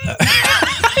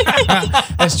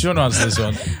 Yes, do you want to answer this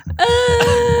one?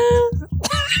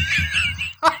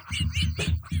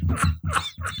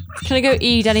 Can I go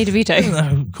E, Danny DeVito?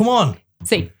 No, come on.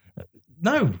 C.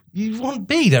 No, you want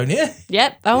B, don't you?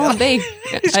 Yep, I want B.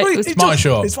 It's Martin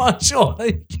Short. It's Martin Short. There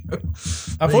you go.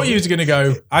 I thought you was going to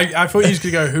go. I thought you was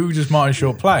going to go. Who does Martin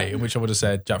Short play? In which I would have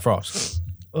said Jack Frost.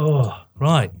 Oh,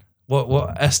 right.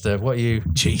 What, Esther? What are you?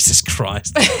 Jesus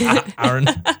Christ, Aaron.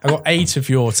 I got 8 of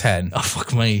your 10. Oh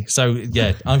fuck me. So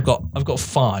yeah, I've got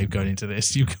 5 going into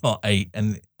this. You've got 8,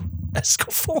 and Esther's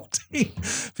got 14. I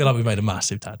feel like we made a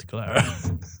massive tactical error.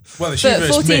 Well, it's But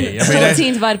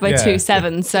 14 divided by 2,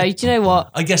 7. So do you know what?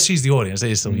 I guess she's the audience.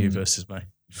 It is still you versus me.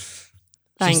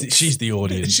 Thanks. She's the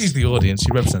audience. She's the audience.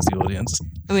 She represents the audience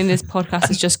I mean, this podcast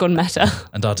has just gone meta.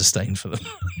 and our disdain for them.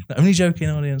 Only joking,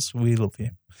 audience. We love you.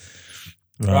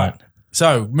 Right.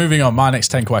 So, moving on, my next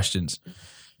 10 questions.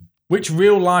 Which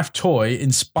real-life toy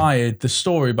inspired the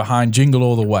story behind Jingle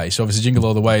All the Way? So, obviously, Jingle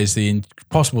All the Way is the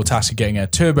impossible task of getting a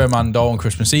Turbo Man doll on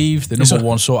Christmas Eve, the number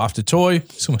one sought-after toy.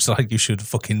 It's almost like you should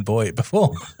fucking buy it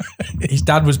before. His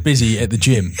dad was busy at the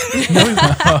gym. No,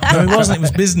 it wasn't. It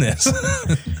was business.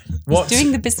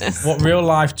 Doing the business. What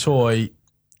real-life toy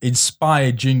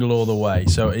inspired Jingle All the Way?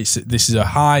 So, this is a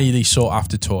highly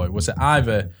sought-after toy. Was it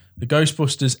either the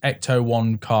Ghostbusters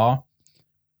Ecto-1 car,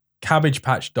 Cabbage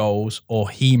Patch dolls, or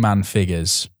He-Man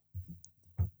figures?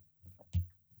 I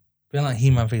feel like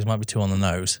He-Man figures might be too on the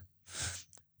nose.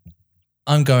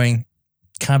 I'm going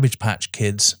Cabbage Patch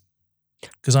Kids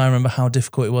because I remember how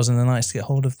difficult it was in the nights to get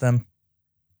hold of them.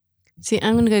 See,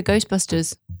 I'm going to go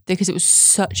Ghostbusters because it was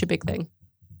such a big thing.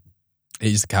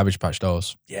 It is the Cabbage Patch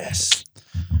dolls. Yes.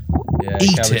 Yeah,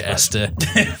 Eat Cabbage it, Patch. Esther.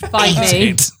 Fight Eat me.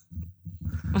 it.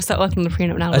 I'll start working on the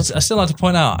prenup now. I still like to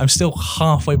point out, I'm still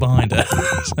halfway behind her.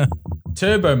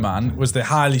 Turbo Man was the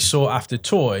highly sought after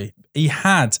toy. He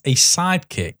had a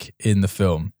sidekick in the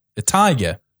film, a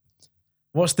tiger.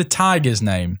 What's the tiger's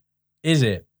name? Is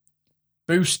it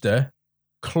Booster,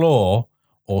 Claw,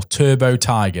 or Turbo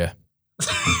Tiger?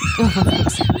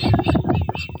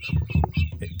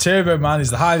 Turbo Man is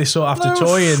the highly sought after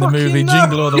toy in the movie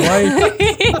Jingle All the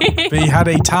Way. But he had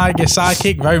a tiger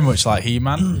sidekick, very much like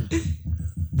He-Man.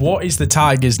 What is the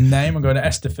tiger's name? I'm going to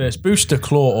Esther first. Booster,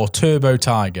 Claw, or Turbo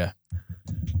Tiger?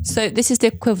 So this is the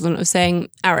equivalent of saying,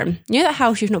 Aaron, you know that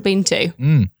house you've not been to?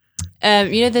 You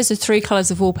know there's the 3 colours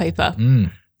of wallpaper?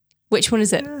 Which one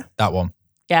is it? That one.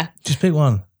 Yeah. Just pick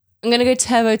one. I'm going to go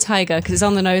Turbo Tiger because it's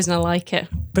on the nose and I like it.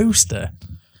 Booster.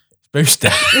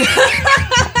 Booster.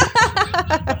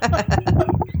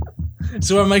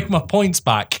 So I make my points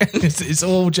back. It's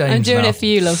all James. I'm doing now. it for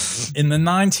you, love. In the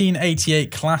 1988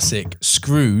 classic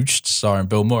Scrooged, starring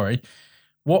Bill Murray,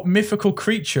 what mythical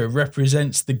creature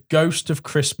represents the ghost of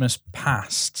Christmas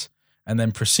past and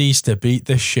then proceeds to beat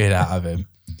the shit out of him?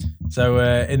 So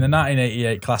in the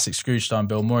 1988 classic Scrooge starring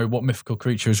Bill Murray, what mythical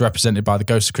creature is represented by the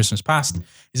ghost of Christmas past?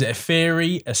 Is it a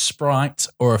fairy, a sprite,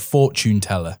 or a fortune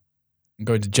teller? I'm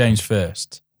going to James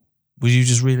first. Would you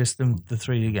just relist the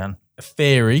 3 again? A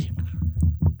fairy,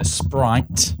 a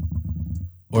sprite,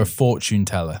 or a fortune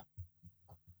teller?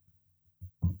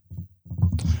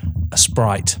 A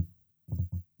sprite.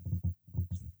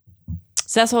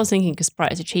 So that's what I was thinking because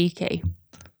Sprite is a cheeky.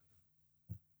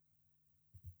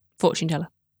 Fortune teller.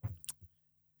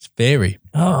 It's fairy.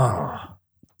 Oh.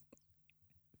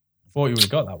 Thought you would have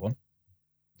got that one.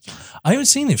 I haven't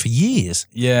seen it for years.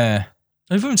 Yeah.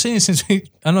 I haven't seen it since we.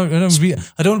 I don't want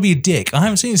to be a dick. I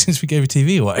haven't seen it since we gave a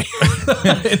TV away.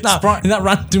 in that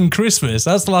random Christmas.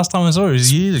 That's the last time I saw it. It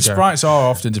was years ago. Sprites are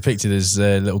often depicted as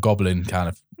little goblin kind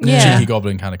of, cheeky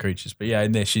goblin kind of creatures. But yeah,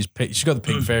 in this she's got the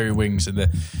pink fairy wings and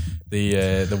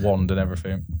the wand and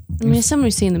everything. I mean, as someone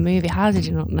who's seen the movie, how did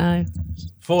you not know?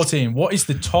 14. What is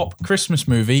the top Christmas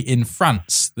movie in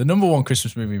France? The number 1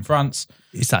 Christmas movie in France.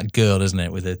 It's that girl, isn't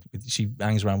it? She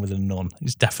hangs around with a nun.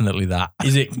 It's definitely that.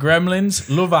 Is it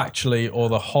Gremlins, Love Actually, or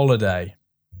The Holiday?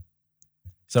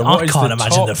 So I can't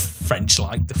imagine the French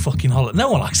like the fucking holiday.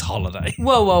 No one likes holiday.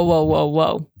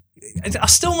 Whoa. I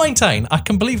still maintain I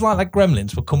can believe like that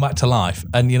Gremlins will come back to life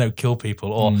and kill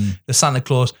people, or the Santa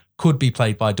Claus could be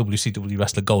played by WCW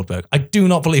wrestler Goldberg. I do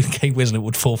not believe Kate Winslet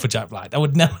would fall for Jack Black. That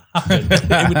would never happen.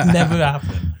 It would never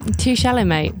happen. Too shallow,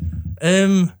 mate.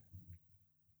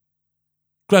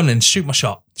 Gremlins, shoot my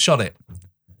shot. Shot it.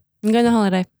 I'm going on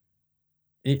holiday.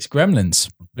 It's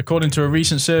Gremlins. According to a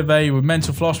recent survey with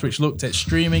Mental Floss, which looked at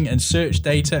streaming and search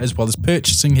data as well as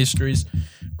purchasing histories,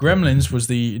 Gremlins was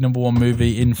the number 1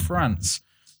 movie in France.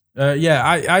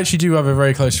 I actually do have a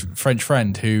very close French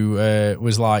friend who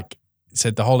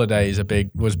said The Holiday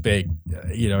was big,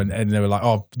 and they were like,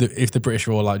 oh, if the British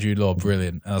were all like Jude Law,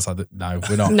 brilliant. And I was like, no,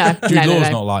 we're not. Jude Law's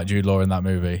not like Jude Law in that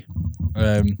movie.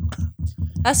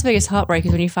 That's the biggest heartbreak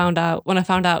is when I found out,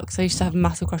 because I used to have a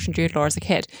massive crush on Jude Law as a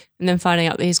kid, and then finding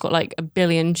out that he's got like 1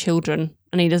 billion children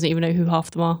and he doesn't even know who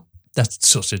half them are. That's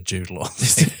such a Jude Law.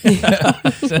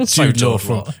 That's Jude Law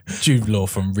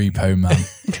from Repo Man.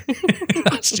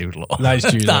 That's Jude Law. That's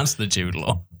Jude Law. That's the Jude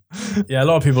Law. Yeah, a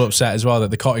lot of people are upset as well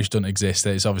that the cottage doesn't exist,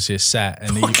 that it's obviously a set.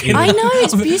 And I know,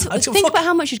 it's beautiful. Think about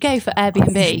how much you'd go for Airbnb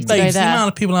to Babes, go there. The amount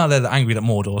of people out there that are angry that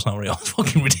Mordor's not real. It's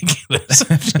fucking ridiculous.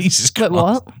 Jesus Christ. Wait,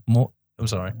 what? I'm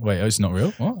sorry. Wait, it's not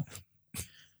real? What?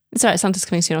 It's alright, Santa's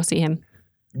coming soon, I'll see him.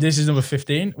 This is number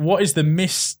 15. What is the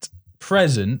missed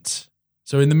present?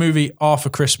 So in the movie Arthur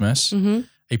Christmas,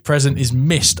 a present is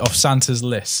missed off Santa's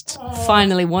list.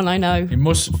 Finally, one I know. He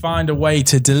must find a way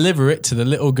to deliver it to the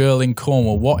little girl in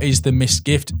Cornwall. What is the missed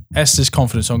gift? Esther's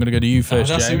confident, so I'm going to go to you first,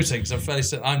 That's James. irritating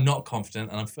because I'm not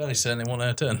confident and I'm fairly certain they want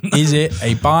her turn. Is it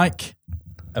a bike,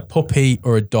 a puppy,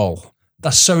 or a doll?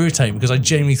 That's so irritating because I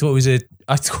genuinely thought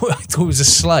I thought it was a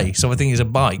sleigh, so I think it's a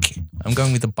bike. I'm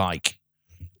going with the bike.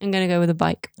 I'm going to go with a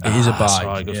bike. It is a bike.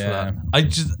 Sorry, good for that.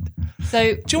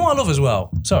 So, do you know what I love as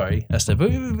well? Sorry, Esther,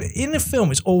 but in the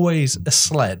film, it's always a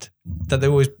sled that they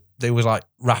always like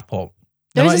wrap up.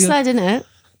 there is a sled in it.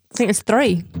 I think it's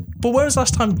 3. But when was the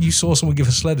last time you saw someone give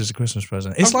a sled as a Christmas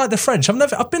present? It's like the French.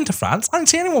 I've been to France. I didn't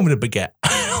see anyone with a baguette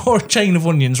or a chain of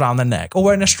onions around their neck or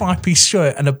wearing a stripy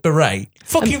shirt and a beret.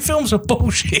 Fucking films are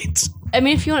bullshit. I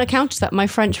mean, if you want to counter that, my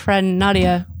French friend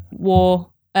Nadia wore,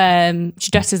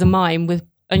 she dressed as a mime with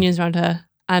onions around her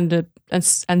and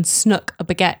snuck a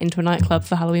baguette into a nightclub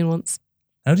for Halloween once.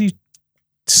 How do you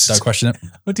Don't question it.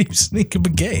 What do you sneak up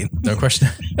again? Don't question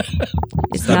it.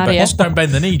 It's Nadia. Just don't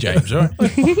bend the knee, James. All right?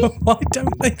 Why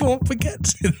don't they want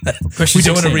baguettes in there? Question We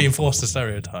don't want to 16. reinforce the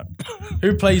stereotype.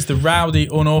 Who plays the rowdy,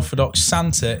 unorthodox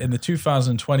Santa in the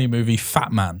 2020 movie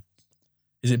Fat Man?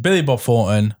 Is it Billy Bob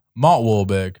Thornton, Mark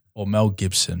Wahlberg, or Mel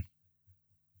Gibson?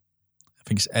 I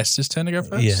think it's Esther's turn to go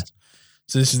first. Yeah.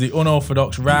 So this is the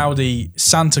unorthodox, rowdy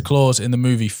Santa Claus in the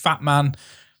movie Fat Man.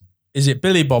 Is it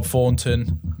Billy Bob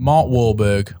Thornton, Mark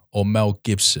Wahlberg, or Mel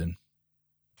Gibson?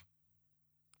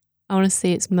 I want to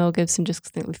see it's Mel Gibson just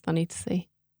because I think it'll be funny to see.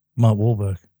 Mark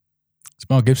Wahlberg. It's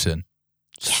Mel Gibson.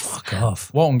 Fuck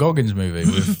off. Walton Goggins movie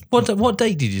with What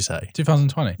date did you say?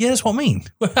 2020. Yeah, that's what I mean.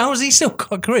 How has he still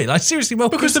got a career? Like, seriously, Mel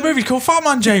Because the movie's called Fat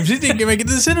Man, James. He didn't make it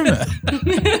to the cinema.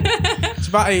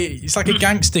 It's like a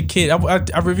gangster kid.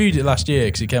 I reviewed it last year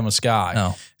because it came on Sky.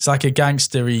 Oh. It's like a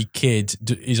gangstery kid.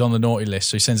 He's on the naughty list,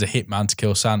 so he sends a hitman to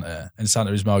kill Santa, and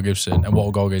Santa is Mel Gibson, and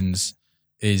Walton Goggins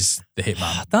is the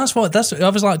hitman. I was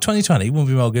like 2020, it wouldn't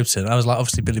be Mel Gibson. I was like,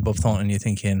 obviously Billy Bob Thornton, you're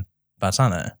thinking about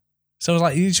Santa. So I was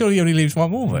like, surely he only leaves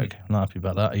Mark Wahlberg. I'm not happy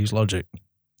about that. I use logic.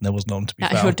 There was none to be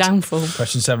That's your found. downfall.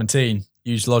 Question 17.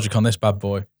 Use logic on this bad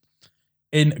boy.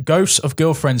 In Ghosts of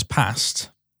Girlfriends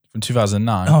Past from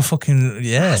 2009, Oh, fucking,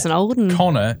 yeah. That's an old one.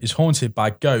 Connor is haunted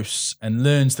by ghosts and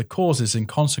learns the causes and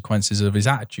consequences of his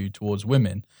attitude towards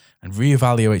women and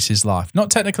reevaluates his life.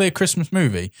 Not technically a Christmas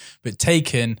movie, but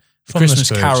taken the From the Christmas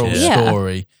spirit, Carol yeah.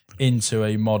 story into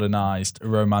a modernized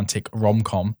romantic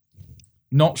rom-com.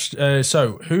 Not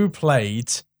so. Who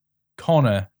played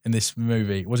Connor in this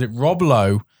movie? Was it Rob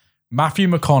Lowe, Matthew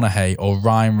McConaughey, or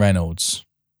Ryan Reynolds?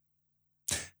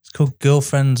 It's called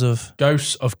Girlfriends of...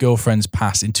 Ghosts of Girlfriends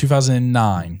Past in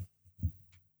 2009.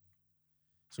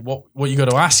 So what you got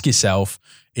to ask yourself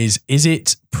is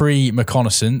it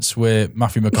pre-McConaissance where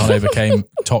Matthew McConaughey became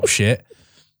top shit?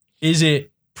 Is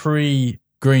it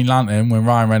pre-Green Lantern when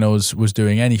Ryan Reynolds was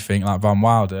doing anything like Van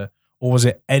Wilder? Or was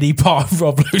it any part of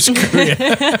Rob Lowe's career?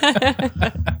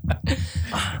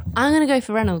 I'm going to go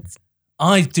for Reynolds.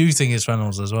 I do think it's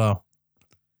Reynolds as well.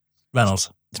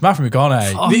 Reynolds. It's Matthew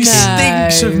McConaughey. Oh, It no.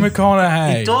 stinks of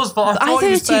McConaughey. but I thought it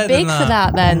was too big for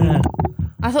that then.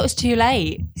 I thought it was too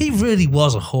late. He really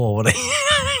was a whore, wasn't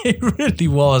he? He really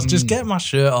was. Just get my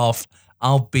shirt off.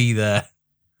 I'll be there.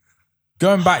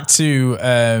 Going back to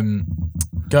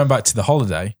The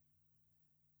Holiday,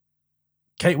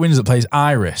 Kate Winslet plays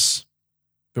Iris.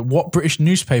 But what British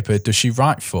newspaper does she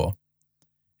write for?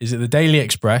 Is it the Daily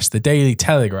Express, the Daily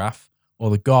Telegraph, or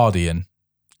the Guardian?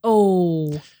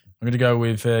 Oh. I'm going to go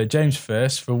with James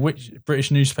first. For which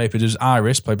British newspaper does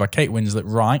Iris, played by Kate Winslet,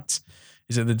 write?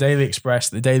 Is it the Daily Express,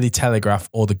 the Daily Telegraph,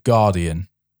 or the Guardian?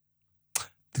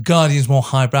 The Guardian's more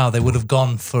highbrow. They would have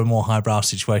gone for a more highbrow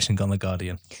situation and gone the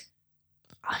Guardian.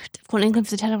 I've gone England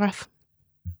for the Telegraph.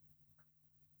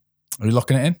 Are we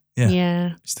locking it in? Yeah.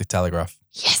 Yeah. It's the Telegraph.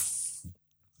 Yes.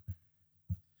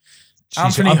 Jeez,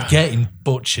 Anthony- I'm getting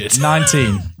butchered.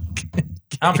 19.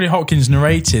 Anthony Hopkins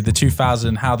narrated the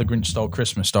 2000 How the Grinch Stole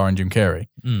Christmas starring Jim Carrey.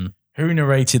 Mm. Who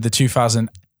narrated the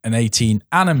 2018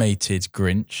 animated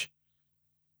Grinch?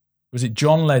 Was it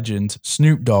John Legend,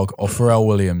 Snoop Dogg, or Pharrell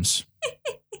Williams?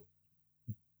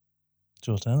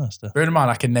 George Lester. Bear in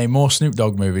mind, I can name more Snoop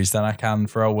Dogg movies than I can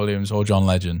Pharrell Williams or John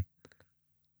Legend.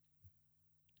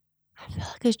 I feel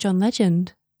like it's John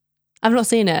Legend. I've not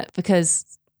seen it because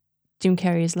Jim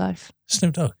Carrey is life.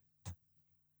 Snoop Dogg.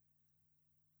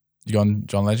 You gone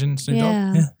John Legend, Snoop Dogg?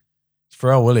 Yeah. Yeah. It's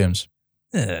Pharrell Williams.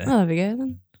 Yeah. Oh, there we go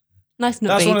then. Nice not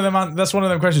That's be. one of them. That's one of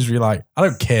them questions where you're like, I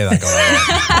don't care that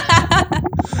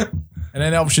guy. And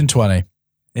then option 20.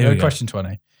 Here we go. Question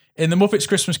 20. In the Muppets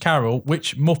Christmas Carol,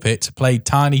 which Muppet played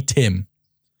Tiny Tim?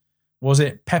 Was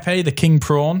it Pepe the King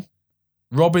Prawn,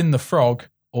 Robin the Frog,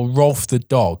 or Rolf the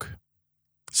Dog?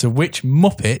 So which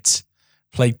Muppet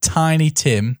played Tiny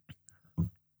Tim?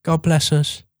 God bless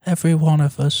us, every one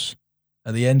of us.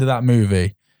 At the end of that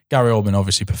movie, Gary Oldman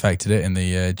obviously perfected it in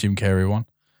the Jim Carrey one.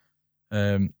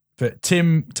 But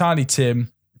Tiny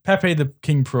Tim, Pepe the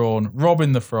King Prawn,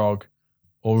 Robin the Frog,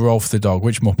 or Rolf the Dog?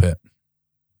 Which Muppet?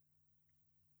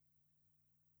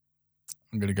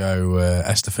 I'm going to go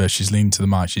Esther first. She's leaning to the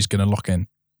mic. She's going to lock in.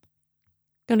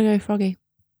 Gonna go Froggy.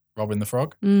 Robin the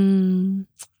Frog?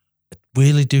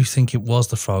 Really do think it was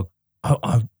the frog.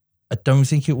 I don't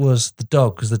think it was the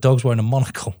dog because the dog's wearing a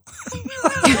monocle.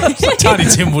 Tiny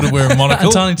Tim wouldn't wear a monocle.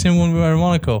 And Tiny Tim wouldn't wear a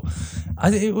monocle.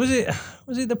 Was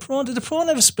it the prawn? Did the prawn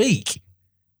ever speak?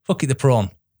 Fuck it, the prawn.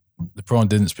 The prawn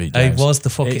didn't speak, It James. was the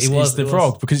fuck. It's, It was it's the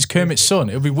frog because it's Kermit's son.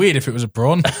 It would be weird if it was a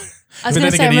prawn. I was But going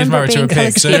then to say, I again, he is remember married it to a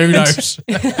being pig, so who colour knows?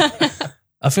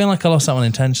 I feel like I lost that one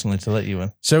intentionally to let you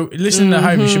in. So listening at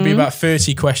home, you should be about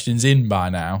 30 questions in by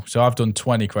now. So I've done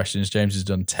 20 questions. James has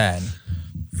done 10.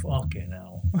 Fucking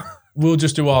hell. We'll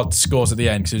just do our scores at the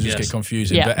end because it'll just get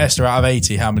confusing. Yeah. But Esther, out of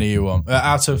 80, how many are you on?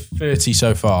 Out of 30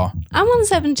 so far. I'm on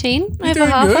 17. Over doing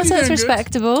half. good, That's you're doing good.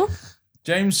 respectable.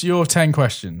 James, your 10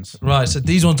 questions. Right, so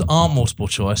these ones aren't multiple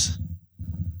choice.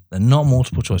 They're not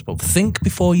multiple choice, but think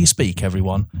before you speak,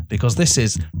 everyone, because this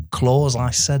is Claus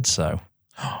I Said So.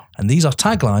 And these are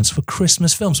taglines for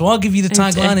Christmas films. So I'll give you the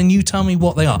tagline and you tell me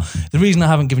what they are. The reason I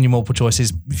haven't given you multiple choice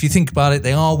is if you think about it,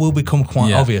 will become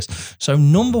quite obvious. So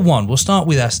number one, we'll start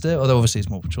with Esther, although obviously it's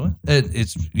multiple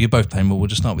choice. You're both playing, but we'll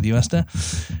just start with you, Esther.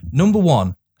 Number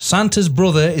one, Santa's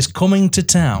brother is coming to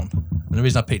town. And the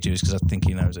reason I picked you is because I think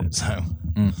he knows it. So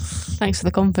Thanks for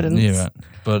the confidence. yeah, right.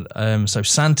 But so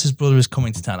Santa's brother is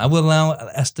coming to town. I will allow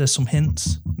Esther some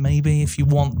hints, maybe if you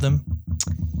want them.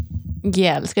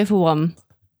 Yeah, let's go for one.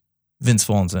 Vince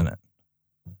Vaughn's in it.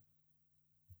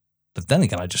 But then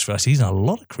again, I just realised he's in a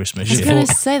lot of Christmas I was shit. going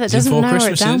to say that is it doesn't four narrow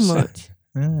it down Christmases? much.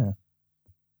 Yeah.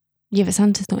 Yeah, but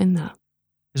Santa's not in that.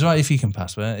 It's right if you can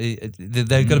pass, but they're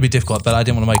going to be difficult. But I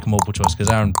didn't want to make a multiple choice because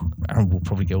Aaron will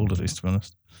probably get all of these, to be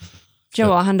honest. Do you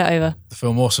know what? I'll hand it over. The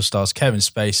film also stars Kevin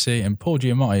Spacey and Paul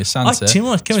Giamatti as Santa. Do you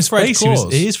know what? Kevin It's Fred Spacey Claus.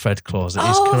 it is Fred Claus. It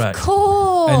is correct. Of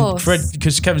course. And Fred,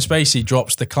 because Kevin Spacey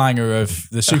drops the clanger of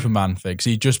the Superman thing, because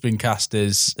he'd just been cast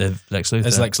as Lex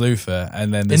Luthor. Lex Luthor,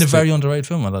 and then in there's a very underrated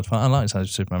film. I liked how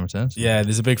Superman Returns. yeah,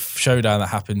 there's a big showdown that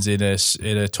happens in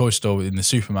a toy store in the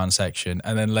Superman section,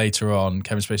 and then later on,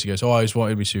 Kevin Spacey goes, "Oh, I always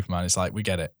wanted to be Superman." It's like we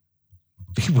get it.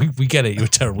 we get it. You're a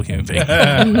terrible human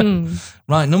being.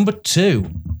 Right, number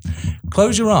two.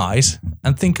 Close your eyes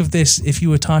and think of this if you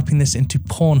were typing this into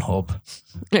Pornhub.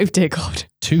 Oh, dear God.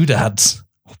 2 dads,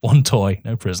 1 toy,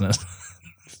 no prisoners.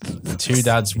 2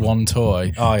 dads, 1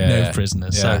 toy. Oh yeah, No yeah.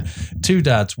 prisoners. Yeah. So 2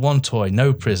 dads, 1 toy,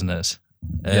 no prisoners.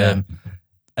 Yeah.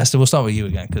 Esther, we'll start with you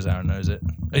again because Aaron knows it.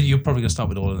 You're probably going to start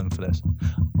with all of them for this.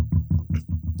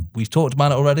 We've talked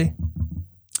about it already.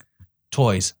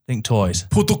 Toys. Think toys.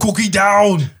 Put the cookie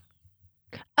down.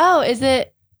 Oh, is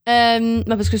it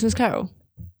Muppets Christmas Carol?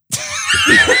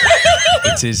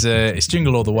 It is. It's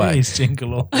Jingle All the Way. It's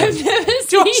Jingle All. I've never Do you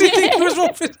seen actually think it was it.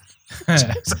 wrong with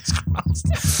Jesus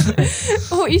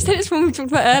Christ. Oh, you said it's one we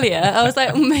talked about earlier. I was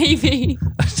like, maybe.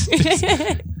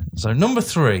 So number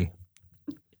 3.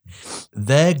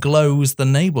 There glows the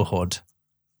neighbourhood.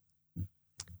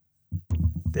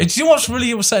 Do you know what's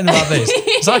really upsetting about this?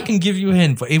 Because I can give you a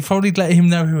hint, but you'll probably let him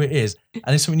know who it is.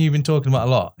 And it's something you've been talking about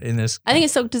a lot in this. I think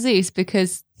it's Dr. Zeus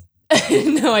because...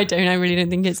 no, I don't. I really don't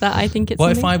think it's that. I think it's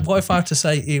What if something- I have to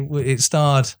say it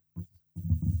starred?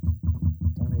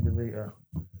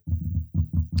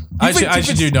 I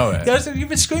actually do know it. Guys, you've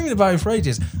been screaming about it for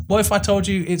ages. What if I told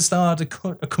you it starred a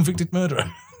convicted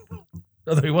murderer?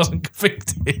 Although he wasn't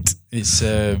convicted. It's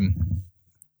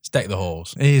Deck the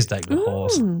Halls. He is Dake the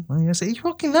Horse. Oh, yes, he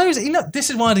fucking knows it. This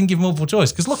is why I didn't give him multiple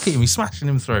choice, because look at him, he's smashing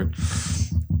him through.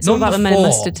 It's all about the men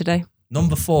mustard today.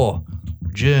 Number 4,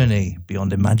 Journey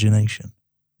Beyond Imagination.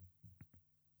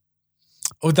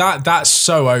 Oh, that's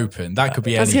so open. That could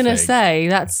be I was anything. going to say,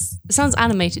 it sounds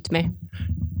animated to me.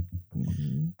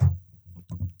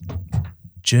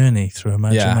 Journey through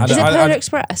imagination. Is it I- Polar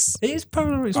Express? It is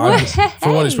Polar I Express. was-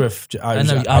 for what it's worth, I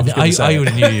know. I was gonna say I it.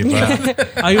 already knew you.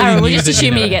 But I already Aaron, knew we're just that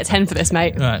assuming know you it. get 10 for this,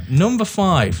 mate. Right. Number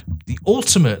 5, the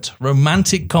ultimate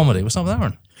romantic comedy. What's up with that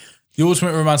one? The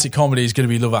ultimate romantic comedy is going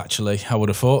to be Love Actually, I would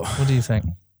have thought. What do you think?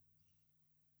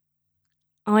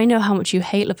 I know how much you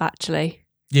hate Love Actually.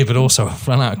 Yeah, but also I've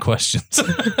run out of questions.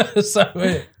 So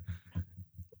it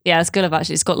Yeah, it's good Love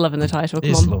Actually. It's got love in the title. Come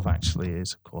is on. Love Actually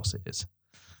is. Of course it is.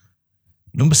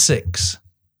 Number 6,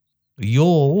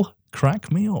 You'll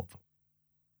Crack Me Up.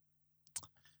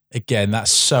 Again,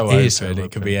 that's so It open. is so It could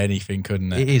open. be anything,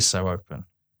 couldn't it? It is so open.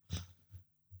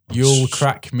 You'll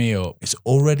crack me up. It's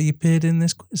already appeared in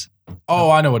this quiz.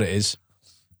 Oh, I know what it is.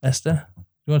 Esther,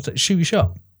 you want to shoot your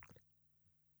shot?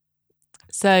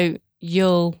 So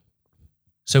you'll...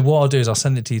 So what I'll do is I'll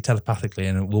send it to you telepathically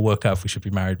and we'll work out if we should be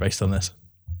married based on this.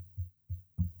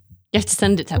 You have to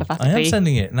send it I telepathically. am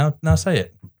sending it. Now say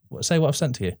it. Say what I've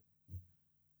sent to you.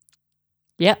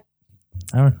 Yep.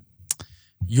 Aaron.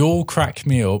 You'll crack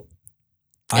me up.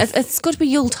 I It's got to be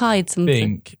Yuletide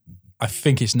something. I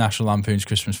think it's National Lampoon's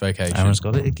Christmas Vacation. Aaron's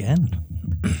got it again.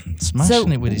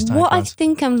 Smashing it with his what I taglines.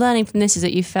 think I'm learning from this is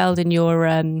that you failed in your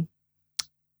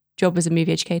job as a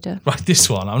movie educator. Right, this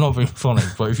one. I'm not being funny,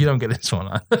 but if you don't get this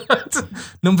one.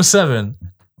 Number 7,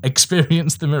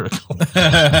 Experience the Miracle.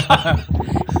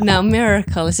 Now,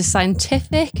 Miracle is a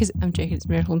scientific... I'm joking, it's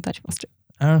Miracle on 34th Street.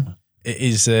 Aaron? It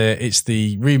is. It's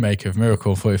the remake of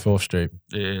Miracle on 44th Street.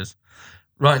 It is.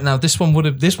 Right now, this one would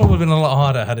have been a lot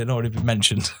harder had it not already been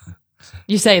mentioned.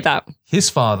 You say that. His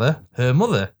father, her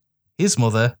mother, his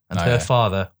mother, and her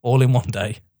father, all in one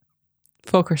day.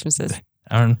 4 Christmases.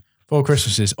 Aaron. 4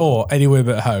 Christmases or Anywhere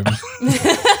But Home.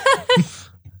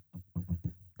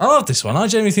 I love this one. I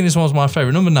genuinely think this one was my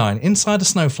favourite. Number 9. Inside a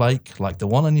snowflake, like the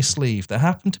one on your sleeve, there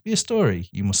happened to be a story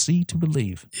you must see to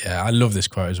believe. Yeah, I love this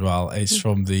quote as well. It's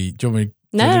from the. Do you want me?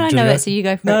 No, I know it, so you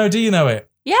go for it. No, do you know it?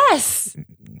 Yes.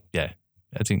 Yeah,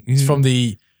 I think It's from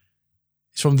the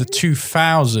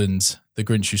 2000, The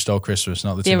Grinch Who Stole Christmas,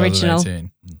 not the The original.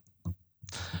 2018.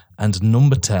 And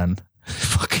number 10,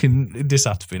 fucking, this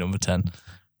had to be number 10.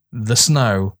 The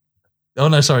snow. Oh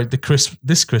no, sorry.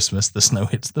 This Christmas, the snow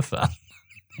hits the fan.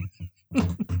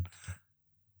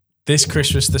 This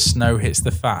Christmas, the snow hits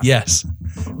the fan. Yes,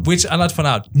 which, and I'd find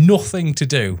out, nothing to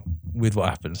do with what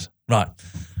happens. Right.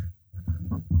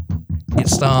 It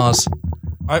stars.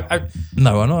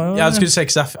 No, I know. Yeah, I was going to say,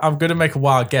 because I'm going to make a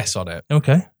wild guess on it.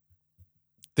 Okay.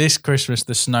 This Christmas,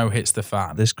 the snow hits the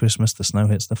fan. This Christmas, the snow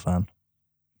hits the fan.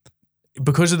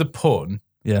 Because of the pun,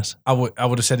 Yes. I would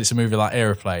have said it's a movie like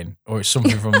Aeroplane or it's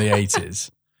something from the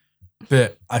 80s.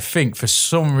 But I think for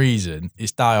some reason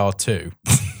it's Die Hard 2.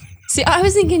 See, I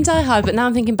was thinking Die Hard, but now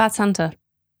I'm thinking Bad Santa.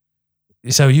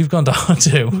 So you've gone down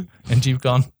too, and you've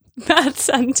gone. Bad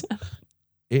Santa.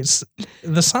 It's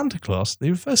the Santa Claus,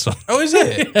 the first one. Oh, is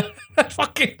it?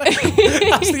 Fucking.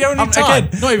 That's the only time.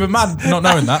 Again, not even mad not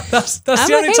knowing that. That's I'm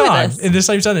the only okay with time this. in the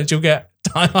same sentence you'll get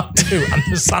Die Hard 2 and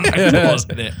the Santa Claus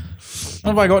in it.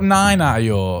 What have I got 9 out of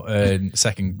your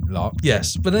second lot?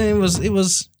 Yes, but then it was.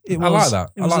 I like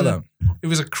that. I like that. It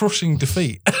was a crushing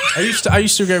defeat. I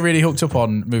used to get really hooked up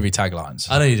on movie taglines.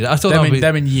 I know you did. I thought that would be,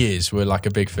 Them in years were like a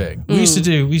big thing. we used to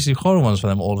do horror ones for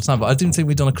them all the time, but I didn't think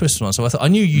we'd done a Christmas one. So I thought I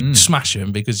knew you'd smash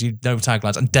them because you know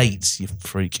taglines and dates. You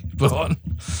freak. But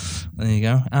there you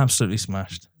go, absolutely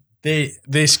smashed.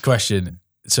 This question.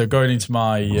 So going into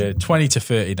my 20 to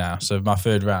 30 now, so my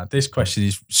third round. This question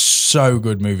is so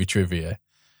good movie trivia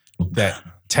that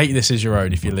take this as your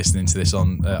own if you're listening to this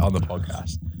on the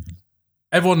podcast.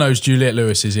 Everyone knows Juliette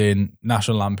Lewis is in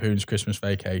National Lampoon's Christmas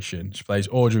Vacation. She plays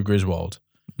Audrey Griswold.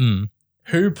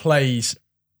 Who plays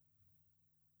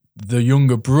the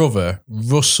younger brother,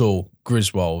 Russell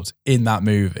Griswold, in that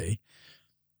movie?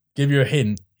 Give you a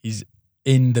hint. He's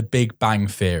in The Big Bang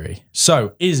Theory.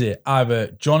 So is it either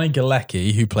Johnny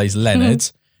Galecki, who plays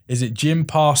Leonard? Is it Jim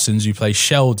Parsons, who plays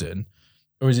Sheldon?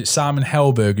 Or is it Simon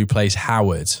Helberg, who plays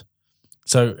Howard?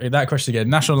 So that question again,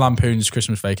 National Lampoon's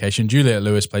Christmas Vacation, Juliette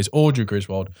Lewis plays Audrey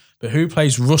Griswold, but who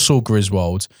plays Russell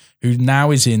Griswold, who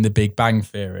now is in The Big Bang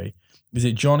Theory? Is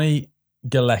it Johnny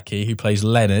Galecki, who plays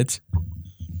Leonard?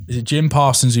 Is it Jim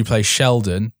Parsons, who plays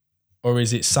Sheldon? Or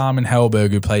is it Simon Helberg,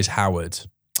 who plays Howard?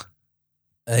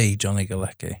 Hey, Johnny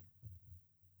Galecki.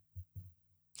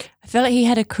 I feel like he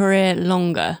had a career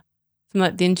longer from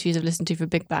like the interviews I've listened to for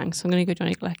Big Bang, so I'm going to go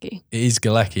Johnny Galecki. It is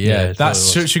Galecki, yeah. Yeah, That's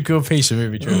it was. such a good piece of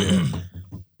movie trivia.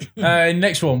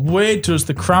 Next one. Where does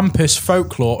the Krampus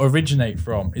folklore originate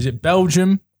from? Is it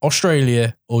Belgium,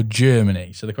 Australia, or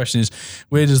Germany? So the question is,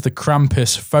 where does the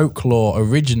Krampus folklore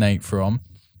originate from?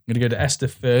 I'm going to go to Esther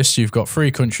first. You've got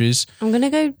 3 countries. I'm going to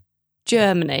go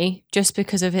Germany just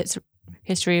because of its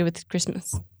history with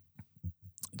Christmas.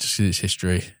 Just its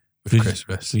history with Would-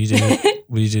 Christmas.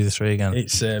 Will you do the 3 again?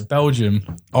 It's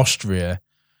Belgium, Austria,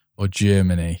 or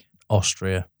Germany.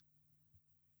 Austria.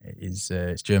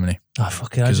 It's Germany. Oh,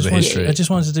 fuck it. Because of the history. I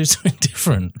just wanted to do something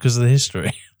different because of the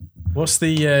history. What's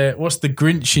the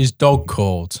Grinch's dog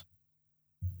called?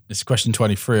 It's question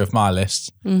 23 of my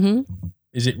list. Mm-hmm.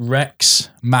 Is it Rex,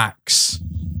 Max,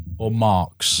 or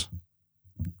Marx?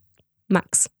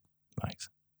 Max. Right.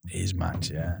 It is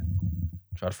Max, yeah.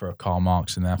 Tried to throw a Karl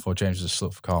Marx in there. I thought James was a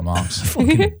slut for Karl Marx.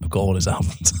 Fucking, I've got all his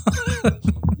albums.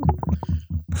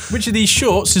 Which of these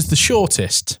shorts is the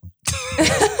shortest?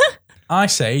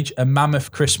 Ice Age, A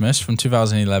Mammoth Christmas from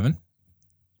 2011.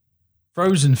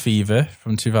 Frozen Fever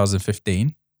from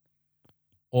 2015.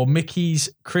 Or Mickey's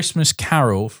Christmas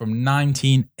Carol from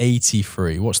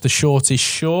 1983. What's the shortest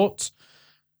short?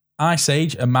 Ice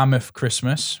Age, A Mammoth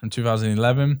Christmas from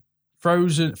 2011.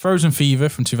 Frozen Fever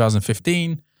from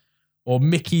 2015. Or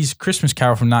Mickey's Christmas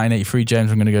Carol from 1983.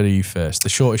 James, I'm going to go to you first. The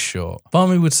shortest short.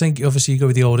 Barmy would think, obviously, you go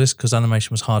with the oldest because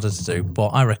animation was harder to do. But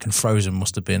I reckon Frozen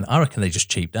must have been, I reckon they just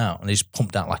cheaped out and they just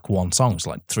pumped out like one song. It's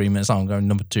like 3 minutes long. I'm going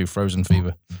number 2, Frozen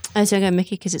Fever. I was going to go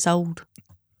Mickey because it's old.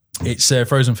 It's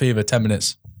Frozen Fever, 10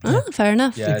 minutes. Oh, fair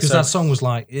enough. Yeah, Because so- that song was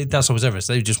like, that's what was Everest.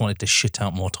 They just wanted to shit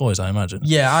out more toys, I imagine.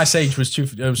 Yeah, Ice Age was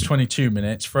 22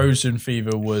 minutes. Frozen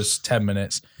Fever was 10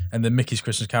 minutes. And then Mickey's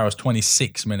Christmas Carol was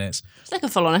 26 minutes. It's like a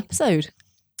full-on episode.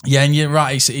 Yeah, and you're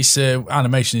right. It's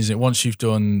animation, isn't it? When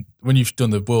you've done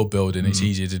the world building, it's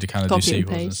easier to kind of do Copy and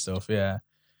sequels and paste. stuff. Yeah.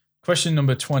 Question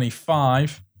number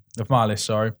 25 of my list.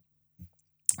 Sorry.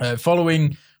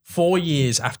 Following 4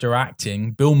 years after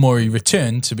acting, Bill Murray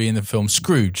returned to be in the film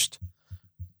Scrooged.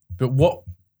 But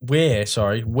where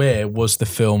was the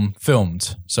film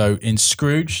filmed? So in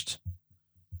Scrooged,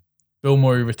 Bill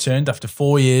Murray returned after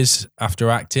 4 years after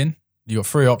acting. You got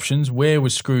 3 options. Where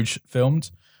was Scrooge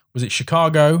filmed? Was it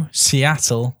Chicago,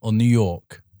 Seattle, or New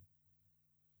York?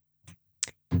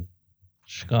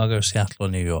 Chicago, Seattle, or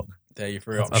New York. There are your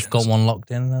 3 options. I've got one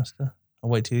locked in, Esther. I'll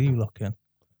wait till you lock in.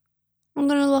 I'm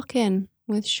going to lock in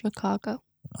with Chicago.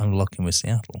 I'm locking with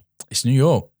Seattle. It's New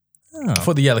York. Oh. I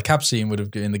thought the yellow cab scene would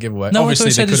have been the giveaway. No, I Obviously,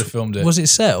 thought you they said could have filmed it. Was it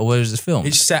set or where was it filmed?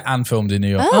 It's set and filmed in New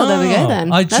York. Oh, there we go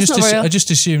then. I That's not real. just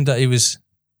assumed that it was.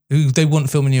 They wouldn't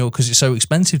film in New York because it's so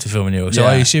expensive to film in New York. So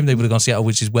Yeah. I assumed they would have gone to Seattle,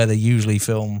 which is where they usually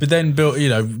film. But then, Bill,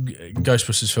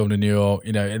 Ghostbusters filmed in New York.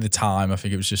 At the time, I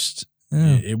think it was just.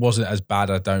 Yeah. It wasn't as bad.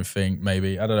 I don't think.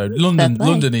 Maybe I don't know. Fair play.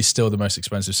 London is still the most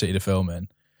expensive city to film in.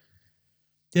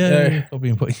 Yeah,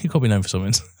 you got to be known for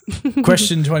something.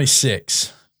 Question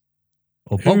 26.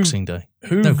 Or Boxing Day.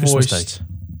 Who Christmas voiced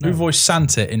Day. Who voiced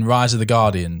Santa in Rise of the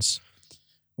Guardians?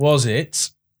 Was it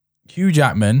Hugh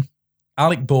Jackman,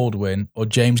 Alec Baldwin, or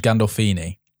James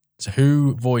Gandolfini? So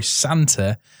who voiced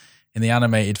Santa in the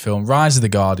animated film Rise of the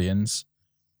Guardians?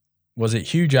 Was it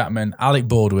Hugh Jackman, Alec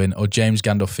Baldwin, or James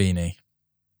Gandolfini?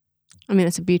 I mean,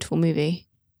 it's a beautiful movie.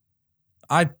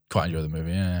 I quite enjoy the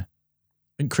movie, yeah.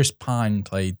 I think Chris Pine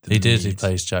played the He did. He lead.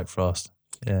 plays Jack Frost.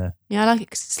 Yeah. Yeah, I like it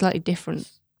because it's slightly different.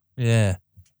 Yeah.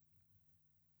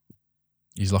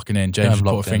 He's locking in. Yeah, James I'm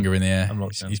put a locked in. finger in the air. I'm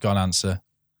locked in. He's got an answer.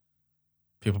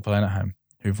 People playing at home.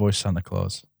 Who voiced Santa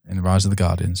Claus in The Rise of the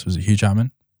Guardians? Was it Hugh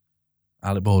Jackman,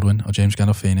 Alec Baldwin, or James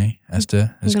Gandolfini?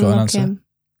 Esther has I'm got gonna an lock answer. in.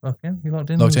 Locked in? You locked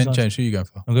in? Locked in. James, who are you going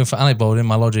for? I'm going for Alec Baldwin.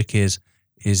 My logic is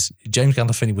James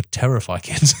Gandolfini would terrify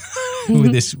kids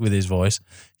with his voice.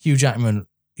 Hugh Jackman,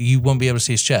 you won't be able to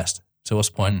see his chest. So what's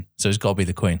the point? So it's got to be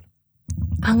the Queen.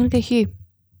 I'm going to go Hugh.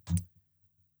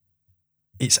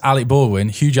 It's Alec Baldwin.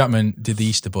 Hugh Jackman did the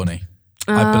Easter Bunny.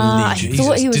 I I believe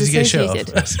thought he was Did he get a shirt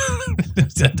associated.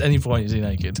 off? At any point is he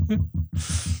naked?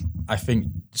 I think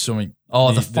something.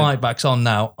 Oh, the fight back's on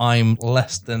now. I'm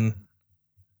less than.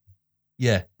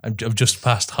 Yeah, I'm just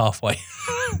past halfway.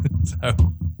 So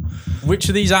Which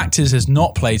of these actors has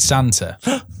not played Santa?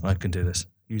 I can do this.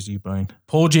 Use your brain.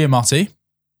 Paul Giamatti,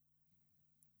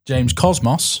 James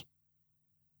Cosmos,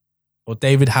 or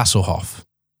David Hasselhoff?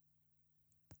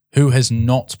 Who has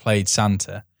not played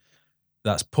Santa?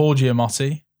 That's Paul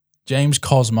Giamatti, James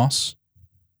Cosmos,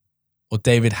 or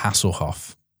David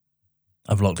Hasselhoff.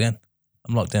 I'm locked in.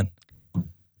 I'm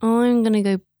going to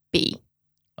go B.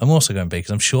 I'm also going B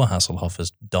because I'm sure Hasselhoff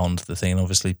has donned the thing. And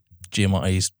obviously,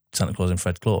 Giamatti's Santa Claus and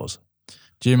Fred Claus.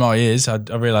 Giamatti is. I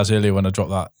realised earlier when I dropped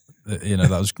that, that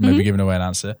was maybe giving away an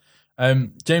answer.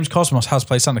 James Cosmos has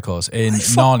played Santa Claus in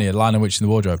Narnia, Lion and Witch in the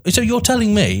Wardrobe. So you're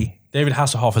telling me David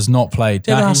Hasselhoff has not played.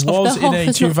 David Now, he Hasselhoff- was in Hasselhoff a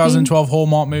has not 2012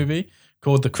 Hallmark movie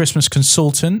called The Christmas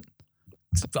Consultant.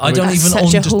 I don't That's even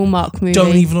such a Hallmark movie.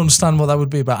 don't even understand what that would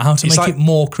be about. How to It's make like- it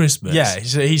more Christmas? Yeah,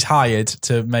 he's hired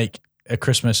to make a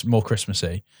Christmas more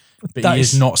Christmassy, but That he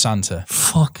is is- not Santa.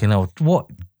 Fucking hell. What?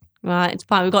 Right, it's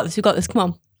fine. We've got this. Come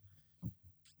on.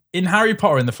 In Harry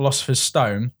Potter and the Philosopher's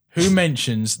Stone, who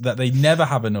mentions that they never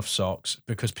have enough socks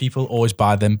because people always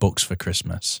buy them books for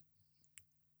Christmas?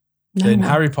 No In one.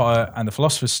 Harry Potter and the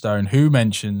Philosopher's Stone, who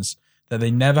mentions that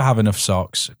they never have enough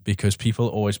socks because people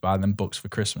always buy them books for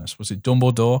Christmas? Was it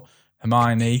Dumbledore,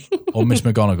 Hermione, or Miss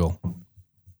McGonagall?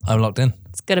 I'm locked in.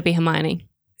 It's got to be Hermione.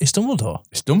 It's Dumbledore.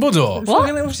 It's Dumbledore.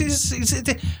 What?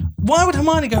 Why would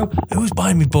Hermione go, who's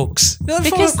buying me books?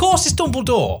 Because- of course it's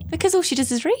Dumbledore. Because all she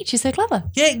does is read. She's so clever.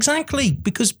 Yeah, exactly.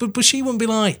 Because but she wouldn't be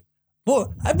like, what?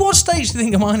 At what stage do you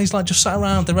think Hermione's like just sat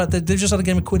around? They've just had a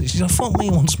game of Quidditch. She's like, fuck me,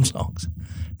 I want some socks.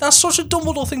 That's such a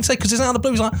Dumbledore thing to say because it's out of the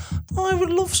blue. He's like, I would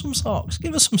love some socks.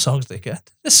 Give us some socks, dickhead.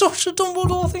 It's such a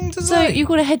Dumbledore thing to So say. you've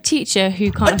got a head teacher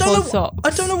who can't afford socks. I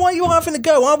don't know why you're having a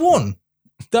go. I won.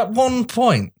 That 1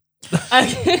 point. And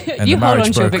You the hold marriage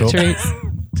on to your broke up.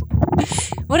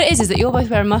 victories. What it is that you're both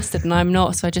wearing mustard and I'm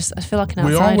not, so I feel like an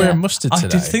We outsider. are wearing mustard I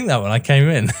today. did think that when I came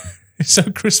in. It's so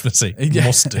Christmassy. Yeah.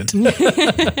 Mustard.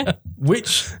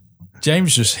 Which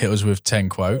James just hit us with 10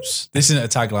 quotes. This isn't a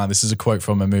tagline. This is a quote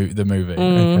from the movie.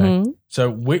 Mhm. So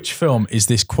which film is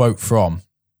this quote from?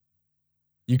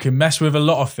 You can mess with a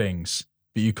lot of things,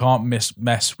 but you can't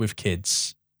mess with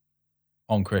kids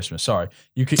on Christmas. Sorry.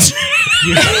 You can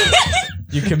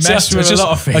you can mess with a lot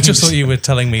of things. I just thought you were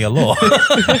telling me a lot.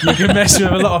 You can mess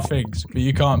with a lot of things, but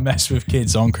you can't mess with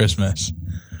kids on Christmas.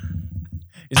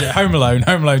 Is it Home Alone,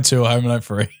 Home Alone 2 or Home Alone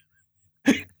 3?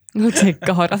 Oh dear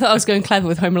God! I thought I was going clever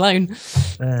with Home Alone.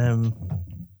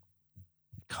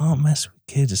 Can't mess with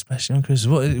kids, especially on Christmas.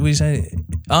 What were you saying?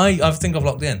 I think I've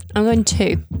locked in. I'm going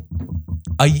 2.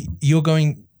 You're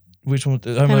going, which one?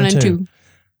 Home Alone 2.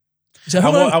 So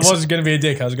I wasn't going to be a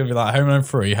dick. I was going to be like Home Alone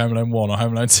 3, Home Alone 1 or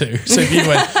Home Alone 2. So if you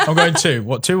went, I'm going 2.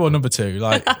 What, 2 or number 2?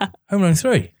 Like, Home Alone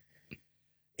 3.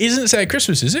 Isn't it set at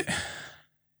Christmas, is it?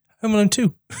 Home Alone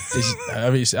 2.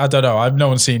 I don't know. No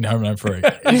one's seen Home Alone 3.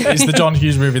 It's the John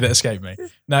Hughes movie that escaped me.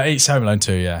 No, it's Home Alone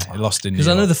 2, yeah. It lost in New Because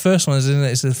I know York. the first one is, isn't it?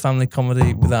 It's a family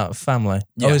comedy without a family.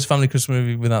 Yeah. Oh, it's a family Christmas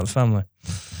movie without the family.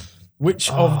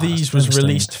 Which of these that's was devastating.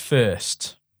 released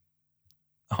first?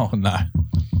 Oh, no.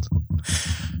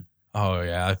 Oh,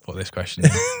 yeah, I put this question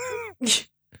in.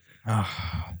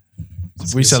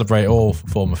 We celebrate all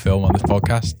form of film on this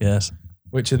podcast. Yes.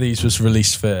 Which of these was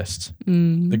released first?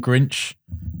 The Grinch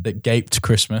That Gaped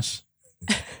Christmas,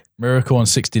 Miracle on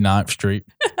 69th Street,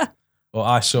 or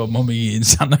I Saw Mummy Eating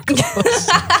Santa Claus?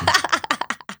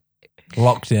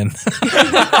 Locked in.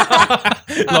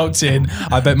 Locked in.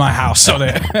 I bet my house on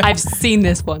it. I've seen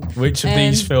this one. Which of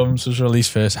these films was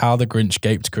released first? How the Grinch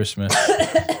Gaped Christmas,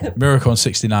 Miracle on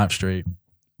 69th Street,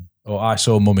 or I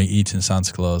Saw Mummy Eating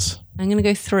Santa Claus? I'm going to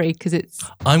go 3 because it's.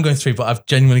 I'm going 3, but I've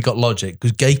genuinely got logic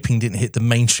because gaping didn't hit the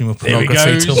mainstream of Here we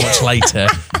pornography go. till much later.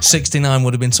 69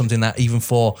 would have been something that even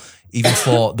for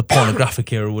the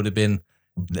pornographic era would have been,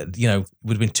 would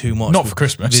have been too much. Not for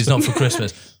Christmas. It's not for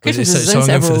Christmas. But Christmas it's- is so I'm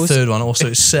going those for the rules. third one. Also,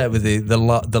 it's set with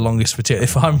the longest material.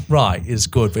 If I'm right, it's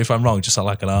good. But if I'm wrong, just I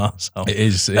like an arsehole. It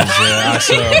is.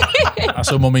 I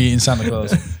saw Mummy Eating Santa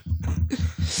Claus.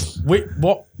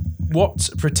 What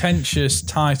pretentious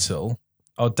title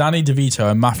are Danny DeVito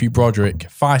and Matthew Broderick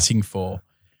fighting for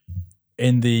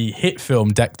in the hit film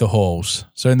Deck the Halls?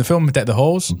 So in the film Deck the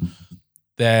Halls,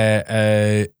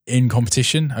 they're in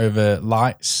competition over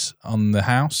lights on the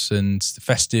house and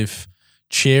festive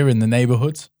cheer in the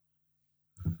neighborhood.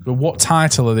 But what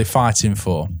title are they fighting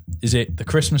for? Is it the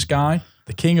Christmas Guy,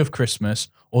 the King of Christmas,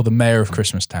 or the Mayor of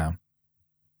Christmas Town?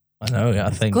 I know. Yeah,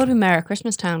 I think Got to be Mayor of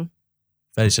Christmas Town.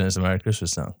 very soon it's the Merry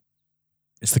Christmas now.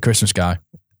 It's the Christmas Guy.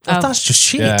 Oh. That's just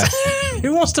shit. Yeah.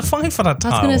 Who wants to fight for that I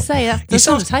was title? going to say, that's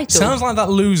not the title. Sounds like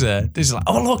that loser. He's like,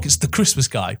 oh look, it's the Christmas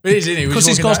guy. It is, isn't it? Because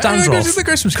he's got dandruff. It's the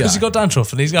Christmas Guy. Because he's got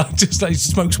dandruff and he's got just like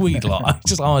smokes weed a lot.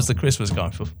 Just it's the Christmas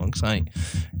guy for fuck's sake.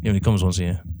 He only comes once a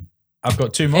year. I've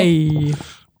got 2 more. Hey.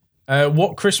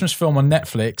 What Christmas film on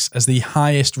Netflix has the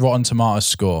highest Rotten Tomatoes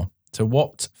score? So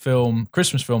what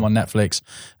Christmas film on Netflix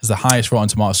has the highest Rotten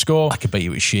Tomatoes score? I could bet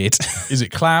you it's shit. Is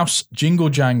it Klaus, Jingle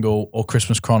Jangle, or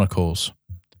Christmas Chronicles?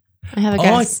 I have a Oh,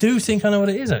 I guess. do think I know what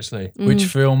it is actually. Which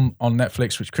film on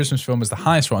Netflix, which Christmas film has the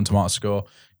highest Rotten Tomatoes score?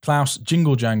 Klaus,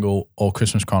 Jingle Jangle, or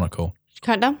Christmas Chronicle?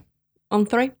 Countdown on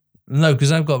 3. No,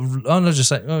 because I've got. Oh no, just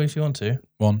say. Oh, if you want to.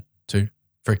 1, 2,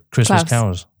 3. Christmas Klaus.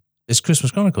 Carols. It's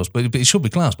Christmas Chronicles, but it should be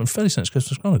Klaus. But I'm fairly certain it's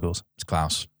Christmas Chronicles. It's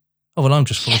Klaus. Oh well, I'm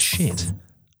just full of shit.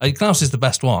 Klaus is the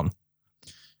best one.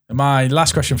 And my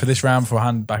last question for this round before I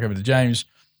hand back over to James.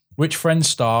 Which Friends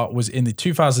star was in the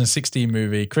 2016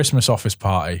 movie Christmas Office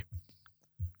Party?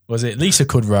 Was it Lisa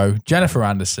Kudrow, Jennifer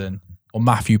Anderson, or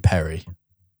Matthew Perry?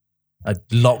 I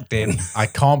locked in I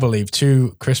can't believe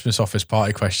 2 Christmas Office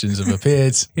Party questions have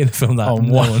appeared. in a film that On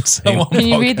no one- one's seen. on one Can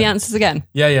you read podcast. the answers again?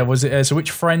 Yeah. Was it? So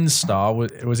which Friends star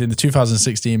was in the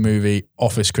 2016 movie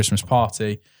Office Christmas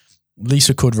Party?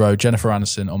 Lisa Kudrow, Jennifer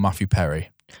Anderson, or Matthew Perry?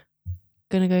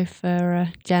 Gonna go for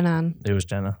Jen Ann. It was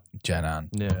Jenna. Jen Ann.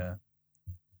 Yeah.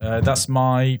 That's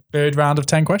my third round of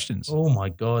 10 questions. Oh my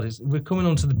God, we're coming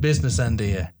on to the business end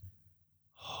here.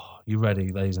 You ready,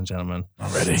 ladies and gentlemen?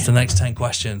 I'm ready. It's the next 10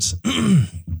 questions.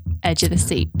 Edge of the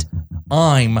seat.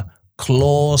 I'm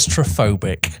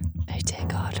claustrophobic. Oh dear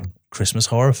God. Christmas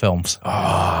horror films.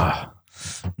 Ah,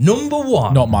 Number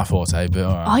 1. not my forte, but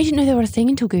all right. I didn't know they were a thing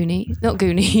until Goonies. Not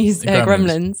Goonies, Gremlins.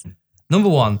 Gremlins. Number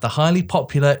 1, the highly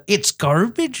popular It's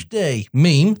Garbage Day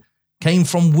meme came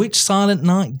from which Silent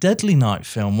Night, Deadly Night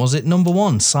film? Was it number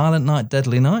 1, Silent Night,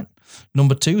 Deadly Night?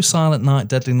 Number 2, Silent Night,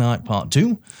 Deadly Night Part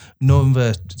 2?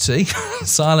 Number C,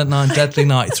 Silent Night, Deadly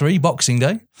Night 3, Boxing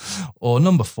Day? Or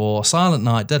number 4, Silent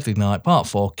Night, Deadly Night Part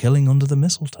 4, Killing Under the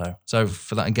Mistletoe? So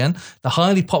for that again, the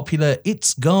highly popular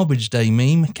It's Garbage Day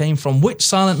meme came from which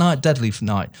Silent Night, Deadly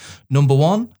Night? Number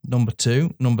 1, number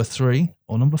 2, number 3,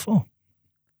 or number 4?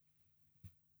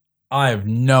 I have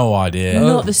no idea.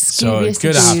 Not the So I'm scoobiest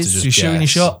gonna have to views. just You shooting your guess.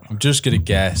 shot? I'm just gonna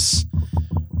guess.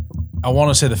 I want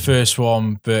to say the first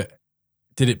one, but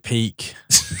did it peak?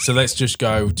 So let's just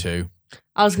go 2.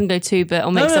 I was gonna go 2, but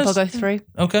I'll mix No, up. I'll go it's- 3.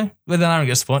 Okay, well then Aaron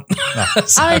gets the point. Do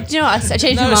you know what? I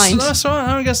changed my mind. That's all right,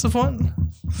 Aaron gets the point.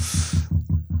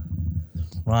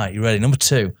 Right, you ready? Number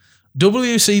 2.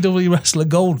 WCW wrestler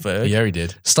Goldberg Yeah, he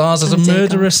did. stars as a Oh, dear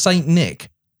murderous Saint Nick.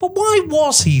 But why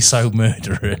was he so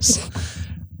murderous?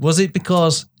 Was it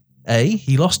because A,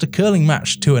 he lost a curling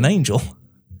match to an angel?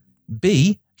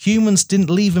 B, humans didn't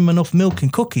leave him enough milk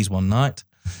and cookies one night?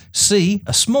 C,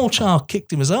 a small child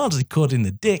kicked him as hard as he could in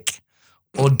the dick?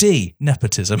 Or D,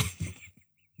 nepotism?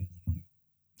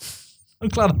 I'm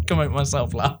glad I can make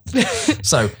myself laugh.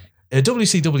 So,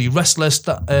 WCW wrestler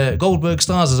Goldberg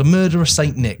stars as a murderous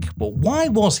Saint Nick. But why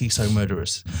was he so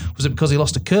murderous? Was it because he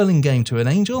lost a curling game to an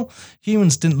angel?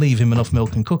 Humans didn't leave him enough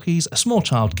milk and cookies? A small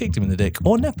child kicked him in the dick?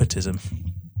 Or nepotism?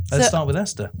 Let's start with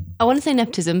Esther. I want to say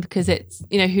nepotism because it's,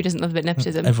 who doesn't love a bit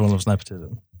nepotism? Everyone loves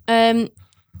nepotism.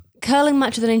 Curling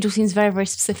match with an angel seems very, very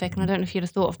specific, and I don't know if you'd have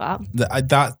thought of that.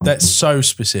 That's so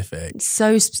specific It's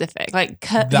so specific. Like,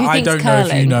 that who I thinks don't curling?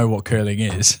 know if you know what curling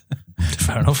is.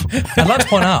 Fair enough. I'd like to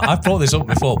point out, I've brought this up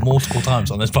before multiple times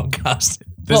on this podcast.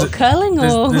 What, curling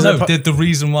or? there's No, the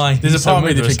reason why There's he's a part of so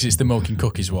me that murderous. thinks it's the milk and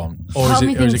cookies one, or Part is of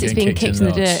me it, or is thinks it it's getting being kicked in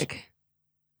the nuts? dick.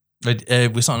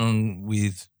 We're starting on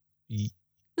with...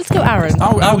 Let's go, Aaron.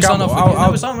 I'll we're starting gamble. off with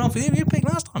we're starting off with you. You picked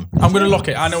last time. I'm going to lock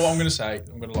it. I know what I'm going to say.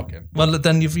 I'm going to lock it. Well,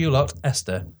 then you locked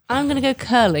Esther. I'm going to go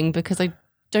curling because I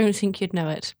don't think you'd know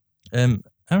it. Aaron?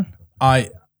 I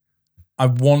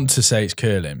want to say it's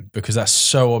curling because that's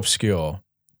so obscure,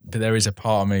 but there is a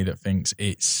part of me that thinks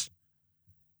it's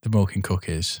the milk and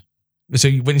cookies. So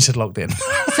when you said locked in,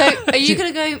 So are you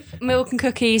going to go milk and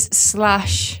cookies /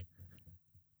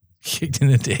 kicked in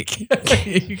the dick.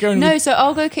 You're going No, so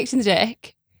I'll go kicked in the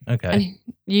dick Okay. and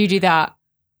you do that.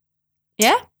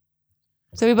 Yeah?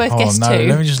 So we both Oh guessed no! 2.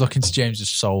 Let me just look into James's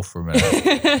soul for a minute.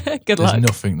 Good There's luck.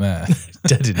 nothing there.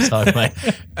 Dead inside, mate.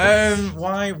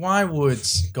 Why would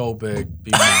Goldberg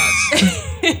be mad?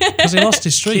 Because he lost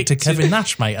his streak to Kicked Kevin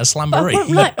Nash, mate, at But Slamboree. I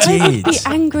would be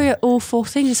angry at all 4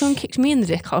 things. If someone kicked me in the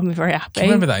dick, I'd be very happy. Do you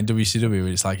remember that in WCW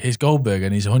where it's like, here's Goldberg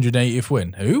and his 180th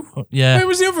win? Who? Yeah. Where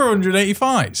was the other 180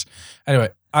 fights?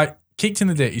 Anyway, I kicked in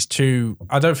the dick is too.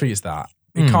 I don't think it's that.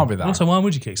 It can't be that. Also, why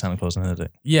would you kick Santa Claus in the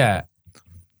dick? Yeah.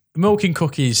 Milk and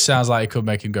cookies sounds like it could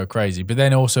make him go crazy, but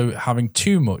then also having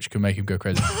too much could make him go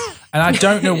crazy. And I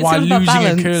don't know It's why all about losing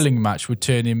balance. a curling match would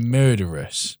turn him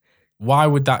murderous. Why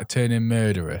would that turn him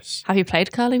murderous? Have you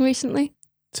played curling recently?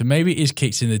 So maybe it is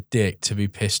kicked in the dick to be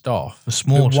pissed off. A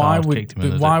small But why child would, kicked him in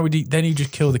but the why dick. would he? Then he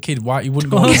just kill the kid. Why he wouldn't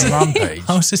go on a rampage?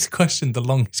 How is this question the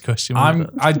longest question?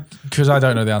 Because I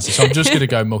don't know the answer, so I'm just gonna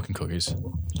go milk and cookies.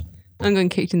 I'm going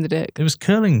kicked in the dick. It was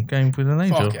curling game with an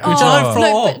angel. Fuck it. Which Oh, I no,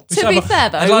 thought. but to be fair,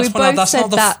 though, I'd like we to point out both that's said not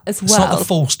the that as It's not well. the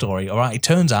full story, all right? It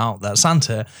turns out that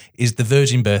Santa is the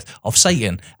virgin birth of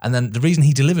Satan. And then the reason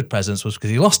he delivered presents was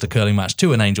because he lost a curling match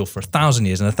to an angel for 1,000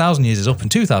 years. And 1,000 years is up in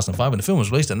 2005 when the film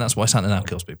was released. And that's why Santa now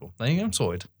kills people. There you go,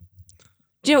 sorted.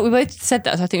 Do you know what? We both said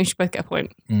that, so I think we should both get a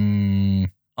point. I'm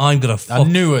going to I fuck.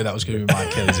 knew that was going to be my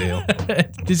Achilles heel.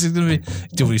 This is going to be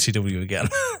WCW again.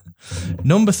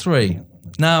 Number 3.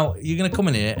 Now, you're going to come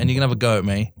in here and you're going to have a go at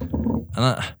me.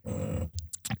 And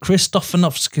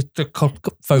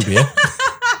Christophernophobia.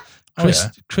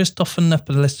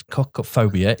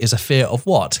 Christophernophobia is a fear of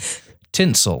what?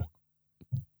 Tinsel,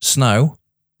 snow,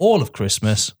 all of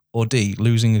Christmas, or D,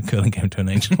 losing a curling game to an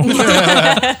angel.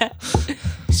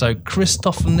 So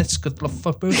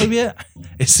Christophernophobia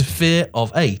is the fear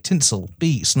of A, tinsel,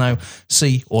 B, snow,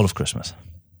 C, all of Christmas.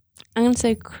 I'm going to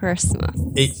say Christmas.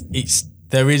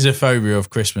 There is a phobia of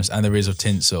Christmas and there is of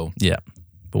tinsel. Yeah.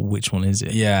 But which one is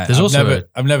it? Yeah, There's I've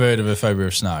never heard of a phobia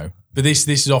of snow, but this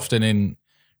is often in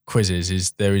quizzes.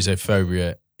 Is there is a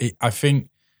phobia? I think.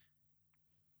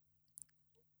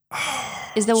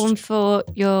 Is there one for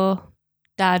your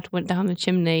dad went down the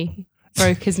chimney,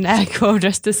 broke his neck, or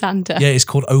just a Santa? Yeah, it's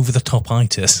called over the top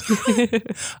itis.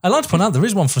 I like to point out there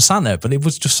is one for Santa, but it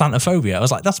was just Santaphobia. I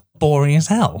was like, that's boring as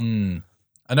hell.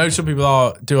 I know some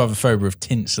people do have a phobia of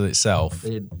tinsel itself.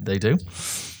 They do.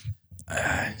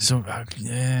 So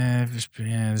there's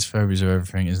phobias of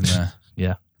everything, isn't there?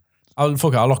 Yeah. I'll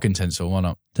lock in tinsel. Why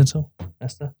not? Tinsel,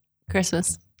 Esther.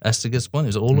 Christmas. Esther gets one. It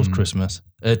was all of Christmas.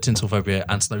 Tinsel phobia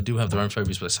and snow do have their own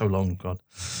phobias, but it's so long. God.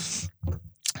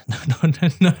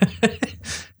 No.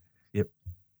 Yep.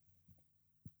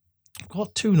 I've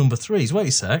got 2 number 3s. Wait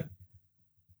a sec.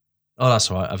 Oh,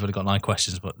 that's all right. I've only got 9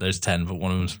 questions, but there's 10, but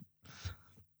one of them's.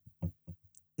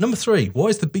 Number 3. What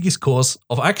is the biggest cause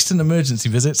of accident emergency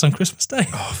visits on Christmas Day?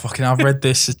 Oh, fucking! I've read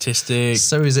this statistic.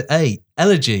 So is it A,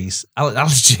 allergies,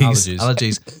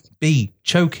 allergies, B,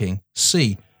 choking,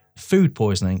 C, food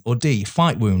poisoning, or D,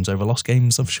 fight wounds over lost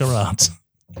games of charades?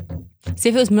 See,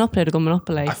 if it was Monopoly, I'd have gone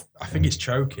Monopoly. I think it's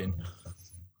choking.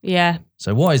 Yeah.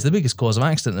 So what is the biggest cause of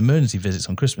accident and emergency visits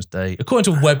on Christmas Day?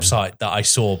 According to a website that I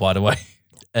saw, by the way.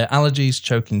 allergies,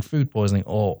 choking, food poisoning,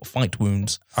 or fight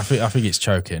wounds. I think it's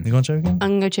choking. You going choking?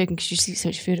 I'm going to go choking because you just eat so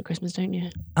much food at Christmas, don't you?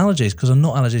 Allergies, because I'm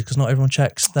not allergies, because not everyone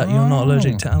checks that you're not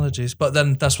allergic to allergies. But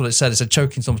then that's what it said. It said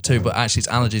choking's number 2, but actually it's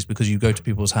allergies because you go to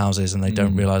people's houses and they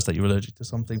don't realise that you're allergic to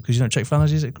something because you don't check for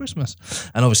allergies at Christmas.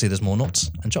 And obviously there's more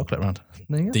nuts and chocolate around.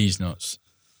 There you go. These nuts.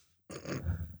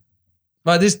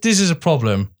 Right, this is a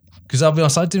problem because I'll be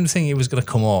honest, I didn't think it was going to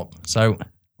come up. So,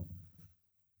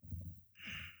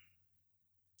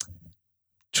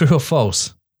 true or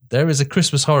false? There is a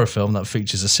Christmas horror film that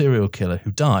features a serial killer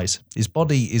who dies. His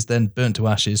body is then burnt to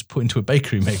ashes, put into a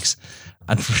bakery mix,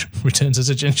 and returns as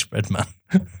a gingerbread man.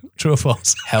 True or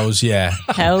false? Hell's yeah.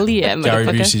 Hell yeah, Gary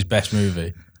motherfucker. Busey's best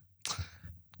movie.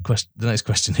 The next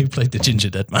question: who played the ginger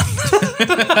dead man?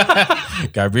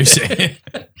 Gary Busey.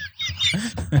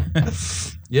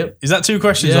 Yep. Is that 2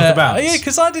 questions off the bounce? Yeah,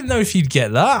 because I didn't know if you'd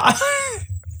get that.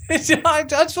 I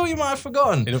thought you might have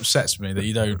forgotten. It upsets me that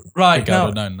you don't Right, think I'd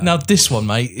have known that. now this one,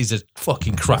 mate, is a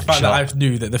fucking crack The fact shot. that I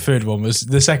knew that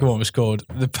the second one was called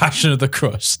The Passion of the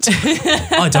Crust.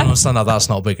 I don't understand how that's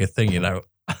not a bigger thing, you know.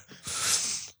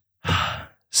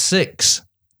 6.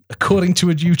 According to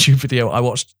a YouTube video I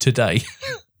watched today,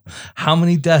 how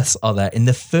many deaths are there in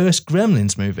the first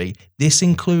Gremlins movie? This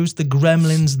includes the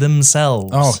Gremlins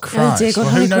themselves. Oh, Oh Christ. dear God, Well,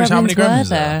 how who many knows how many gremlins were gremlins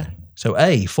there are? there? So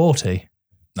A, 40.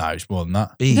 No, it's more than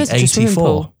that. B, Goes to a swimming 84.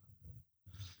 pool.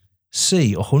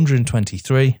 C,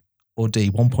 123. Or D,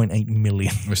 1.8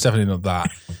 million. It's definitely not that.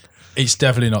 It's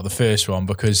definitely not the first one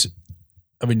because,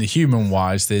 I mean, the human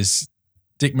wise, there's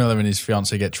Dick Miller and his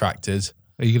fiance get tractored.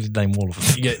 Are you going to name all of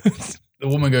them? You get the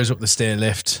woman goes up the stair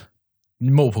lift,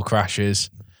 multiple crashes.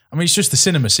 I mean, it's just the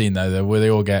cinema scene though, where they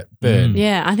all get burned.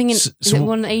 Yeah, I think So- is it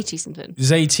 180 something?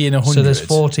 There's 80 and 100. So there's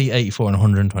 40, 84, and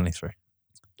 123.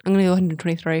 I'm going to go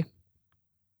 123.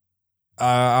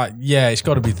 Yeah, it's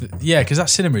got to be. Because that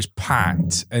cinema is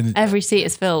packed, and Every seat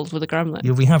is filled with a gremlin.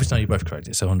 You'll be happy to know you're both correct.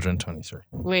 It's 123.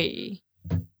 Wait.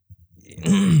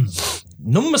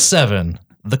 Number 7.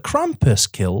 The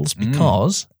Krampus kills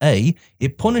because A,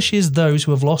 it punishes those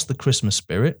who have lost the Christmas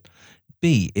spirit.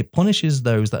 B, it punishes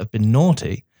those that have been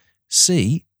naughty.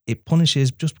 C, it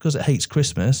punishes just because it hates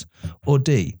Christmas. Or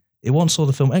D, it once saw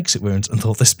the film Exit Wounds and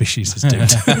thought this species is doomed.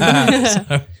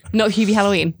 So, Not Hubie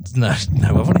Halloween. no,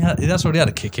 that's already had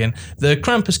a kick in. The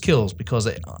Krampus kills because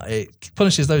it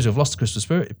punishes those who have lost the Christmas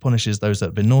spirit. It punishes those that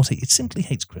have been naughty. It simply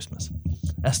hates Christmas.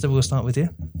 Esther, we'll start with you.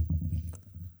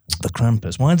 The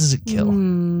Krampus. Why does it kill?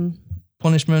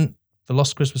 Punishment for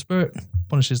lost Christmas spirit.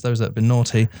 Punishes those that have been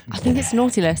naughty. I think it's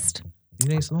naughty list. You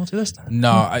think it's the naughty list?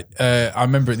 no, I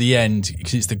remember at the end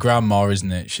because it's the grandma,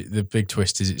 isn't it? The big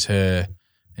twist is it's her,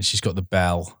 and she's got the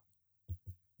bell,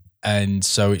 and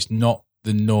so it's not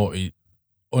the naughty,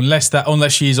 unless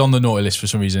she's on the naughty list for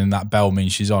some reason, and that bell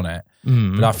means she's on it.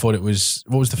 But I thought it was.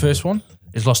 What was the first one?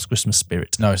 It's lost the Christmas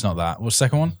spirit. No, it's not that. What's the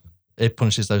second one? It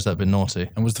punishes those that have been naughty.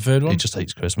 And what's the third one? It just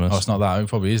hates Christmas. Oh, it's not that. It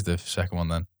probably is the second one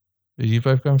then. Are you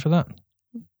both going for that?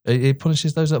 It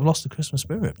punishes those that have lost the Christmas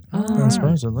spirit. I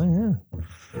suppose, don't they?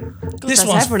 Yeah. That's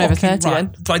everyone over 30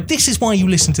 then. Right, this is why you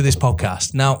listen to this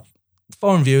podcast. Now,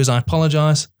 foreign viewers, I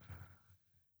apologise.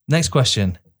 Next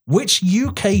question. Which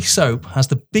UK soap has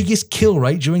the biggest kill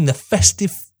rate during the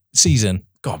festive season?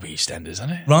 Gotta be EastEnders, isn't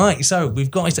it? Right, so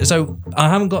we've got... So I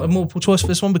haven't got a multiple choice for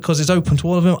this one because it's open to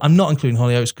all of them. I'm not including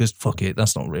Hollyoaks because, fuck it,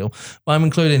 that's not real. But I'm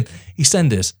including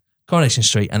EastEnders, Coronation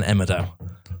Street and Emmerdale.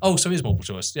 Oh, so it is multiple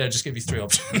choice. Yeah, just give you 3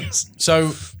 options.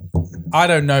 So I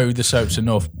don't know the soaps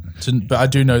enough, but I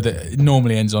do know that it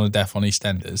normally ends on a death on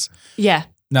EastEnders. Yeah.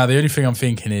 Now, the only thing I'm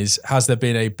thinking is, has there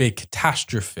been a big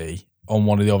catastrophe on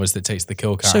one of the others that takes the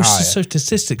kill count higher? So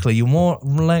statistically, you're more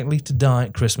likely to die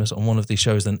at Christmas on one of these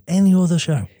shows than any other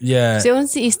show. Yeah. So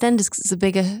once the EastEnders, 'cause it's a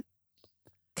bigger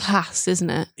cast, isn't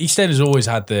it? EastEnders always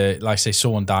had the, like say,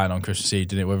 someone dying on Christmas Eve,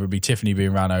 didn't it? Whether it be Tiffany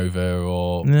being ran over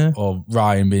or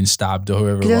Ryan being stabbed or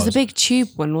whoever it Because there was. was a big tube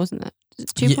one, wasn't it? Was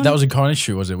it tube one? That was in Coronation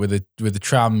Street, was it? With the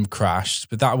tram crashed,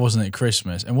 but that wasn't at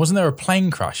Christmas. And wasn't there a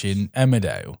plane crash in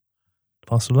Emmerdale?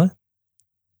 Possibly.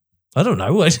 I don't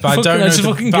know. But I don't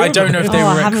know. I don't know if they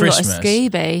I were at haven't Christmas. got a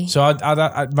Scooby. So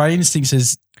I my instinct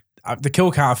says the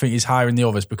kill count I think is higher in the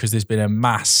others because there's been a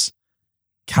mass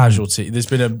casualty. There's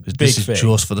been a big This is thing.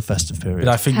 just for the festive period.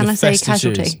 But I think Can the I say festive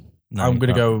series, casualty? No, I'm you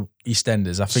going to can't. go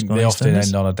EastEnders. I think Just they go often EastEnders?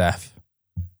 end on a death.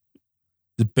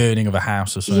 The burning of a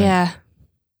house or something. Yeah.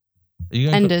 Are you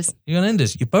going Enders. You're going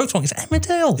Enders. You're both wrong. It's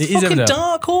Emmerdale. It is Fucking Emmerdale.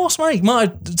 dark horse, mate.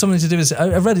 Might have something to do with this.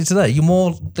 I read it today. You're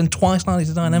more than twice likely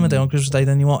to die in Emmerdale on Christmas Day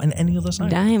than you are in any other site.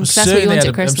 Damn. I'm 'Cause that's what you want at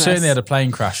I'm Christmas. certain they had a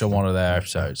plane crash on one of their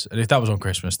episodes. And if that was on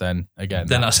Christmas, then again.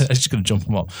 Then I was just going to jump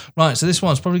them up. Right, so this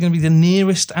one's probably going to be the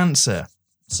nearest answer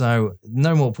So,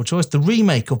 no multiple choice. The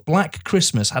remake of Black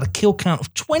Christmas had a kill count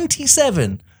of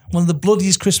 27. One of the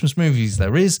bloodiest Christmas movies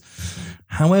there is.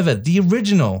 However, the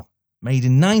original, made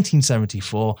in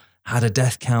 1974, had a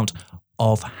death count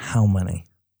of how many?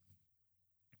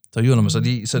 So your number. So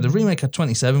the remake had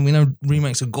 27. We know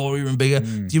remakes are gorier and bigger.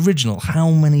 The original, how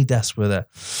many deaths were there?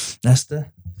 Esther,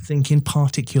 thinking,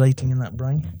 particulating in that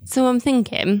brain. So I'm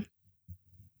thinking,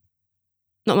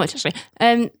 not much actually.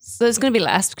 So it's going to be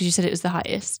less because you said it was the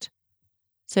highest.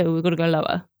 So we've got to go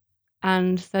lower.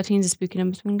 And 13 is a spooky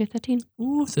number, so we're going to go 13.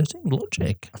 Ooh, 13,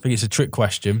 logic. I think it's a trick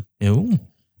question, Ooh.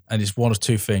 and it's one of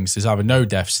two things. There's either no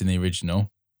deaths in the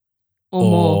original, Or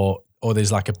more. or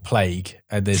there's like a plague,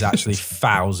 and there's actually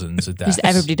thousands of deaths. Because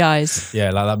everybody dies.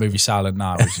 Yeah, like that movie Silent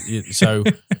Night. So,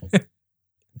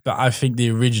 but I think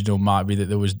the original might be that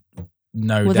there was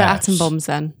no Were there deaths. atom bombs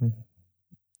then?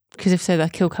 Because if so,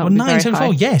 that kill count Well, would be very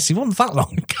 1974, high. yes, it wasn't that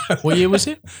long ago. What year was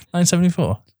it?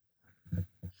 1974.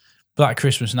 Black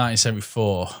Christmas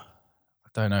 1974. I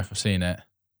don't know if I've seen it.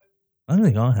 I don't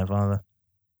think I have either.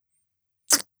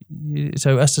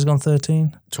 So Esther's gone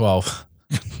 13. 12.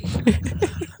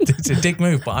 It's a dick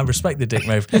move, but I respect the dick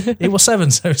move. It was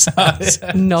 7, so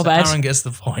Not bad. Aaron gets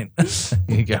the point.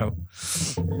 There you go.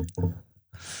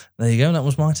 There you go. That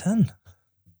was my 10.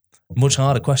 Much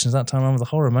harder questions that time around with the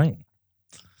horror, mate.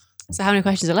 So how many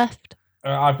questions are left?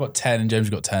 I've got 10 and James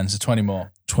got 10, so 20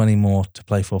 more. 20 more to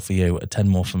play for you, 10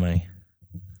 more for me.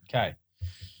 Okay.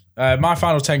 My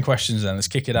final 10 questions then. Let's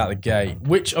kick it out the gate.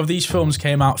 Which of these films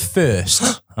came out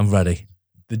first? I'm ready.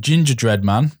 The Ginger Dead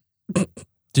Man.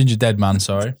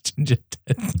 Sorry.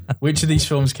 Which of these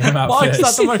films came out Why first?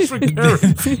 is that the most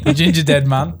recurring? The Ginger Dead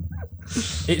Man,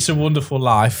 It's a Wonderful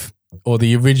Life, or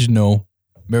the original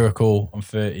Miracle on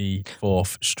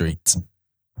 34th Street?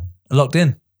 Locked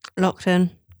in. Locked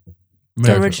in. The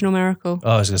Miracle. original Miracle.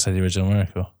 Oh, I was going to say the original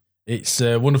Miracle. It's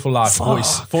a Wonderful Life,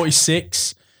 Fuck.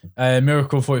 46,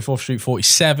 Miracle on 44th Street,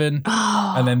 47,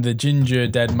 and then The Ginger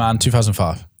Dead Man,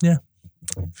 2005. Yeah.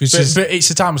 But it's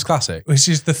a timeless classic. Which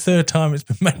is the third time it's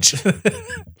been mentioned.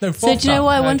 No, So do you know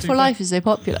why time. Wonderful Life is so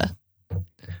popular?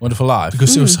 Wonderful Life.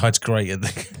 Because Suicide's great at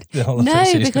the whole No,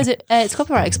 thing. because its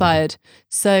copyright expired.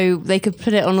 So they could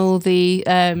put it on all the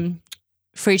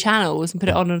free channels and put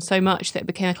it on so much that it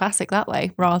became a classic that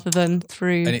way rather than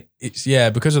through... And it's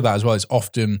because of that as well, it's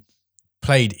often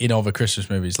played in other Christmas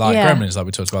movies, like Yeah. Gremlins, like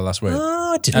we talked about last week.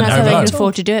 Oh, I didn't and and that's how Home they Alone. could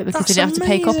afford to do it because That's they didn't have to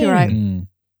pay amazing. copyright. Mm.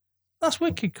 That's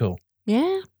wicked cool.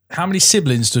 Yeah. How many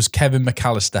siblings does Kevin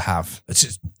McAllister have? It's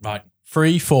just, right.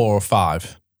 3, 4, or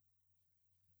 5?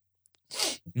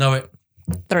 Know it.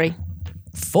 3.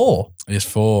 4. It's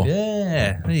 4.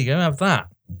 Yeah, there you go. Have that.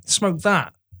 Smoke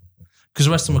that. Because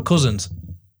the rest of them are cousins.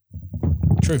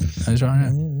 True. That's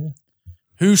right. Yeah.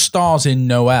 Who stars in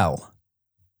Noel?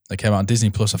 They came out on Disney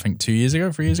Plus, I think, 3 years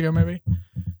ago, maybe.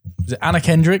 Is it Anna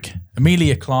Kendrick,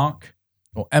 Amelia Clarke,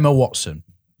 or Emma Watson?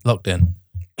 Locked in.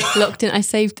 Locked in. I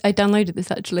downloaded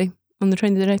this actually on the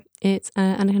train the other day. It's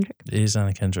Anna Kendrick. It is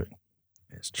Anna Kendrick.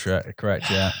 It's correct,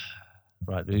 yeah.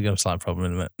 Right, we've got a slight problem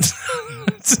in a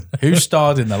minute. Who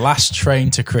starred in The Last Train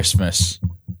to Christmas?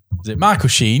 Is it Michael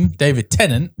Sheen, David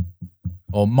Tennant,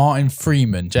 or Martin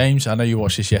Freeman? James, I know you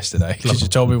watched this yesterday because you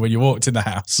told me when you walked in the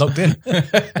house. Locked in.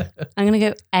 I'm going to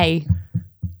go A.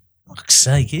 Fuck's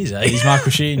sake, is it? He's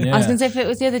Michael Sheen, yeah. I was going to say if it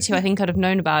was the other two, I think I'd have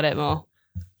known about it more.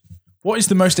 What is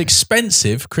the most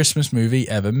expensive Christmas movie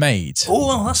ever made? Oh,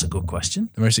 well, that's a good question.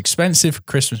 The most expensive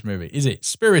Christmas movie. Is it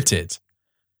Spirited,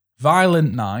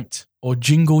 Violent Night, or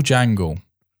Jingle Jangle?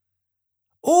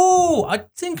 Oh, I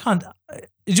think Do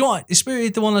you know what? Is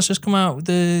Spirited the one that's just come out with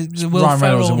the Will Ryan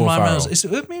Ferrell Reynolds and and Will Ryan Ferrell. Reynolds? It's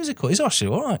a musical. It's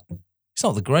actually all right. It's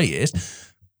not the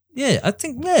greatest. Yeah, I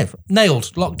think,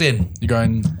 nailed, locked in. You're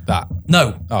going that?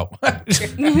 No. Oh.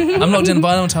 I'm locked in, but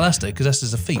I don't tell Esther because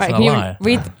Esther's a thief Right, and can a you liar.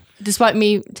 read, despite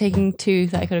me taking 2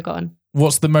 that I could have gotten?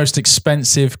 What's the most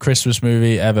expensive Christmas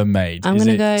movie ever made? I'm Is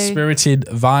gonna it go- Spirited,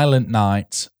 Violent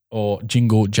Night, or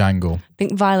Jingle Jangle? I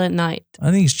think Violent Night. I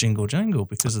think it's Jingle Jangle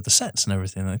because of the sets and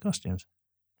everything and the costumes.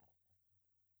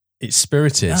 It's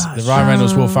Spirited. Ah, The Ryan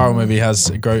Reynolds Will oh. Ferrell movie is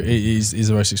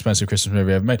the most expensive Christmas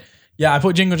movie ever made. Yeah, I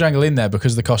put Jingle Jangle in there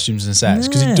because of the costumes and sets,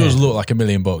 because Yeah. it does look like $1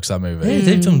 million, that movie. Yeah,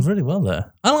 they've done really well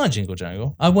there. I like Jingle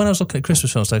Jangle. When I was looking at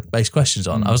Christmas films to base questions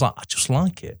on, I was like, I just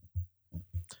like it.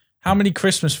 How many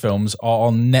Christmas films are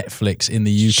on Netflix in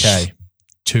the UK?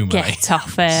 Too many. Get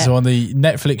off it. So on the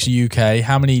Netflix UK,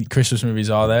 how many Christmas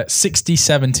movies are there? 60,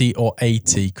 70, or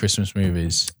 80 Christmas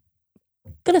movies?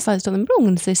 Gonna sized on them, but I'm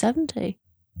going to say 70.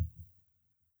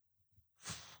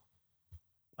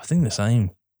 I think the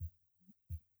same.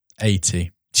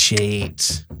 80.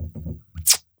 Shit.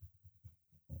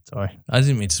 Sorry. I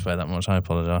didn't mean to swear that much. I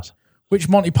apologise. Which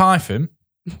Monty Python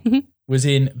was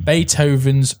in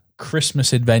Beethoven's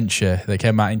Christmas Adventure that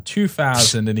came out in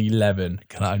 2011?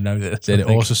 Can I know this? Did it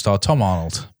also star Tom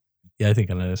Arnold? Yeah, I think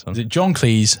I know this one. Is it John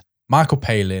Cleese, Michael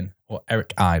Palin, or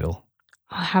Eric Idle?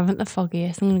 I haven't the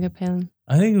foggiest. I'm going to go Palin.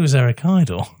 I think it was Eric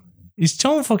Idle. It's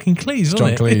John fucking Cleese, wasn't John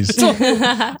it?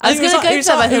 Cleese. I was going to go for that,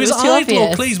 but I thought it was too Idle or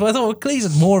obvious. Cleese, but I thought Cleese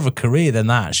had more of a career than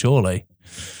that, surely.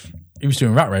 He was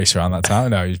doing Rat Race around that time.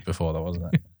 No, he was before that,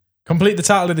 wasn't it? Complete the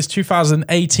title of this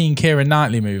 2018 Keira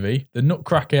Knightley movie: The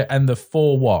Nutcracker and the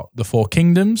Four what? The Four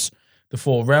Kingdoms, the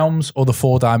Four Realms, or the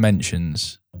Four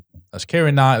Dimensions? That's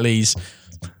Keira Knightley's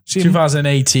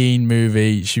 2018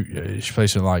 movie. She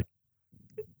plays something like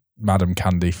Madame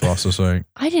Candy Floss or something.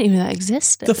 I didn't even know that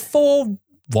existed. The four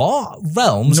what?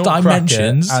 Realms, Nutcracker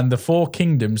dimensions. and the Four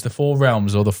Kingdoms, the Four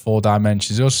Realms, or the Four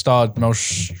Dimensions. It also starred Mel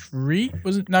Streep,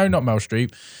 was it? No, not Mel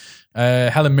Streep.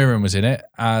 Helen Mirren was in it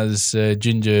as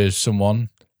Ginger someone.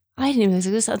 I didn't even know this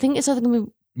existed. I think it's either going to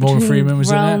be Morgan between Freeman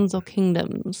was in it. realms or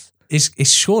kingdoms.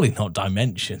 It's surely not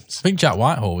dimensions. I think Jack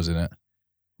Whitehall was in it.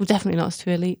 Well, definitely not. It's too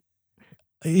elite.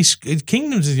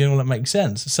 Kingdoms is the only one that makes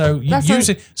sense. So That's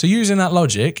using that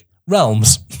logic,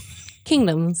 realms.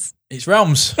 Kingdoms. It's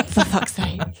Realms. For fuck's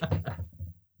sake.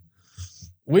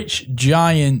 Which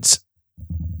giant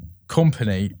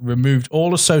company removed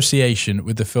all association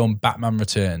with the film Batman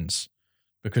Returns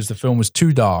because the film was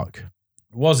too dark?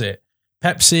 Was it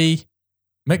Pepsi,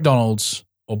 McDonald's,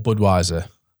 or Budweiser?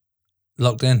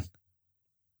 Locked in.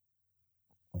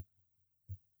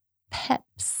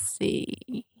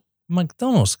 Pepsi.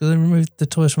 McDonald's, because they removed the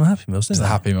toys from Happy Meals, It's didn't the they?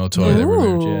 Happy Meal toy they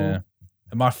removed, Ooh. yeah.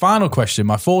 And my final question,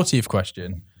 my 40th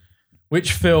question: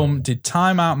 which film did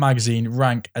Time Out magazine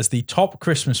rank as the top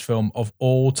Christmas film of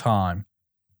all time?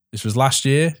 This was last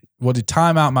year. What did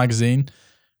Time Out magazine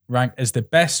rank as the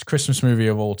best Christmas movie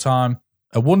of all time?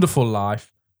 A Wonderful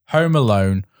Life, Home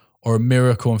Alone, or A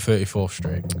Miracle on 34th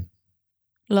Street?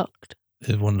 Locked.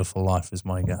 A Wonderful Life is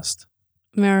my guest.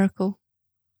 Miracle.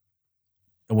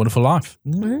 A Wonderful Life.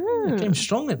 It came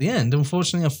strong at the end.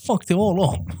 Unfortunately, I fucked it all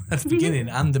up at the beginning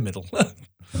and the middle.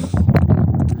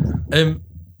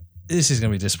 This is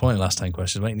going to be disappointing. Last 10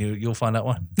 questions, mate. You'll find out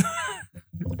why.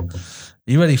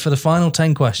 You ready for the final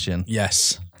 10 question?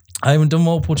 Yes. I haven't done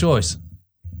multiple choice.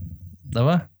 Have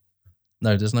I?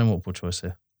 No, there's no multiple choice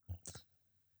here.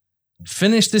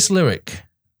 Finish this lyric.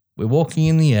 We're walking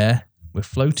in the air. We're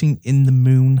floating in the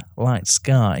moonlight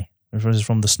sky. This is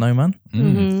from The Snowman.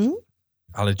 Mm-hmm.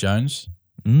 Ali Jones.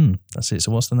 That's it.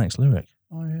 So what's the next lyric?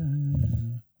 Oh,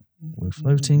 yeah. We're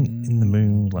floating in the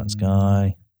moonlight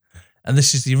sky. And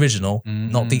this is the original,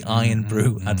 not the Iron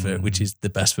Brew advert, which is the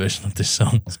best version of this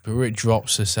song. But it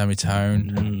drops a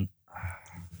semitone.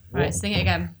 Right, sing it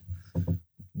again.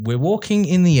 We're walking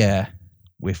in the air.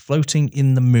 We're floating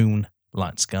in the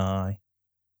moonlight sky.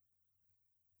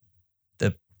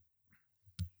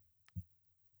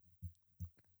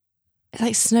 It's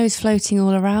like snow's floating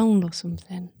all around or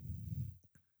something.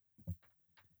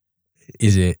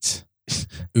 Is it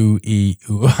ooh ee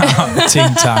ooh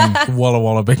ting tang walla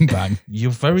walla bing bang?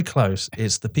 You're very close.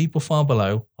 It's the people far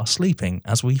below are sleeping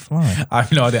as we fly. I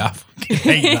have no idea. I fucking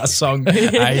hate that song. I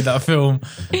hate that film.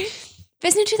 But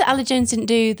isn't it true that Ali Jones didn't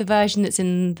do the version that's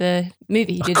in the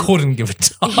movie? He I did. couldn't give a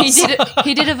toss.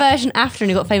 He did a version after and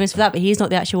he got famous for that, but he's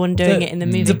not the actual one doing it in the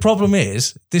movie. The problem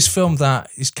is, this film that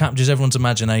captures everyone's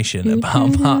imagination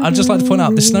about I'd just like to point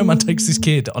out, the snowman takes this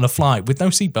kid on a flight with no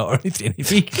seatbelt or anything. If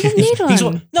he need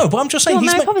one. No, but I'm just saying, Well,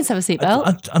 Mary made- Poppins have a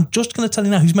seatbelt. I'm just going to tell you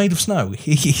now, he's made of snow.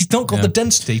 He's not got Yeah. the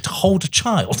density to hold a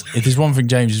child. If there's one thing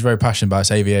James is very passionate about,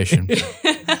 it's aviation.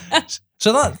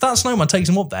 So that snowman takes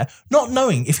him up there, not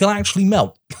knowing if he'll actually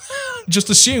melt. Just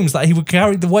assumes that he would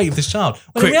carry the weight of this child.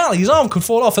 When Quick. in reality, his arm could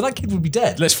fall off and that kid would be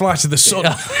dead. Let's fly to the sun.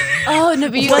 Oh, no,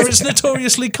 but you Where guys, it's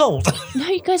notoriously cold. no,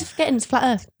 you guys are forgetting it's flat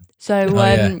Earth. So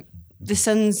yeah. the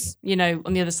sun's,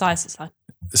 on the other side, so it's like,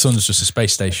 The sun's just a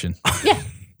space station.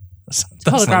 That's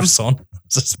not a Hologram. sun.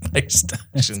 It's a space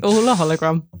station. all a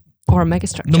hologram or a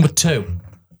megastructure. Number 2.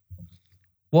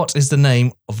 What is the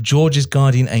name of George's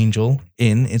guardian angel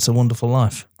in It's a Wonderful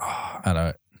Life? I know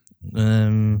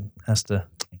it. Esther.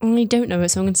 I don't know it,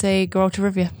 so I'm going to say Geralt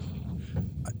of Rivia.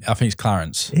 I think it's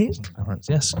Clarence. It is Clarence.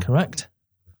 Yes, correct.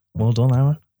 Well done,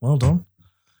 Aaron. Well done.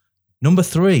 Number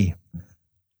 3.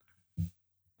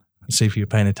 Let's see if you're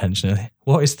paying attention.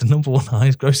 What is the number 1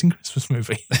 highest grossing Christmas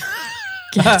movie?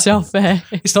 Get off there.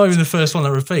 It's not even the first one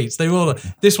that repeats. They all.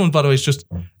 This one, by the way, is just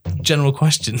general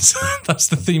questions. That's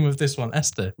the theme of this one.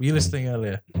 Esther, were you listening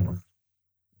earlier?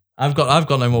 I've got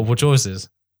no multiple choices.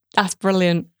 That's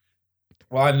brilliant.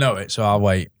 Well, I know it, so I'll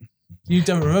wait. You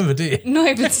don't remember, do you? Not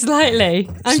even slightly.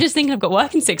 I'm just thinking I've got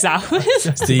work in 6 hours.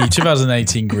 It's the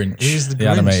 2018 Grinch, Here's the Grinch,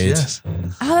 animated. yes.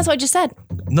 Oh, that's what I just said.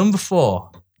 Number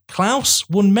 4. Klaus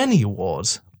won many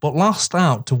awards, but lost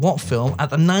out to what film at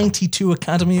the 92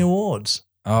 Academy Awards?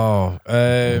 Oh,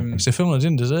 It's a film that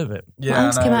didn't deserve it. What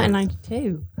else came out in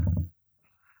 92?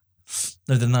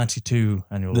 No, the 92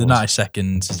 annual the awards.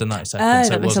 92nd. It's the 92nd. Oh, so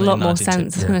that it makes a wasn't lot in more 92.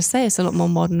 sense. I was going to say it's a lot more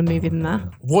modern a movie than that.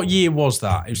 What year was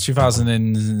that? It was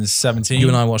 2017. You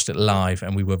and I watched it live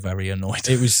and we were very annoyed.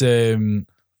 It was. It was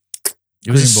a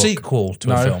Green Book. sequel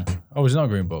to a film. Oh, it's not a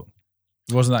Green Book.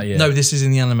 It wasn't that year. No, this is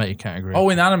in the animated category. Oh,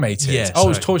 in animated. Yeah, Oh, it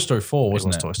was sorry. Toy Story 4,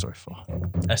 wasn't it? Toy Story 4.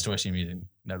 SOSU music.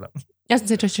 No, that. I hasn't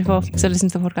said Toy Story 4, so listen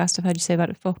to the podcast. I've heard you say about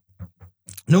it before.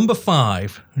 Number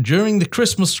 5. During the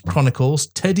Christmas Chronicles,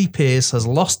 Teddy Pierce has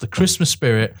lost the Christmas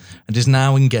spirit and is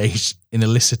now engaged in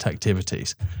illicit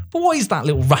activities. But what is that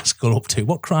little rascal up to?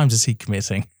 What crimes is he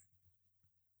committing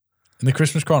In the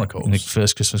Christmas Chronicles. in the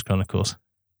first Christmas Chronicles?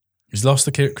 He's lost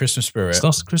the Christmas spirit. He's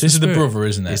lost the Christmas This is the spirit. brother,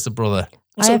 isn't it? It's the brother.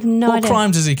 I have no what idea.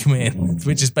 crimes is he committing?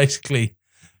 Which is basically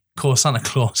cause Santa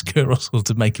Claus, Kurt Russell,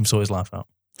 to make him sort his life out.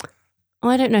 Oh,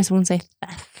 I don't know. Someone say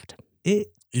theft. It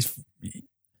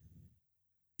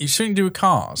He's something to do with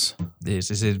cars. is.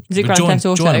 Is it Grand Theft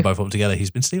Auto? Join them both up together. He's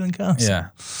been stealing cars. Yeah.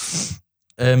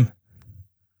 Number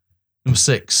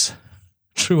 6.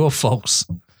 True or false?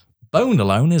 Bone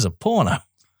Alone is a porno.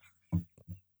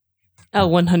 Oh,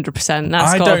 100%.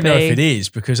 That's I gotta don't know be. if it is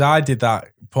because I did that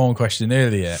porn question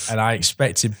earlier and I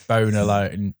expected Bone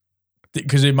Alone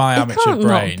because in my It amateur can't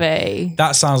brain, not be.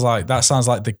 that's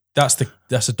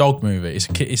a dog movie.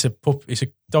 It's a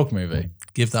dog movie.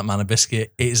 Give that man a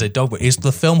biscuit. It is a dog. It's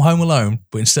the film Home Alone,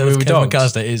 but instead of With Kevin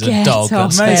dogs. McAllister, it is a Get dog.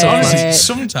 off Mate, it. honestly,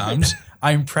 sometimes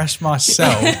I impress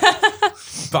myself,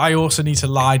 but I also need to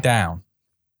lie down.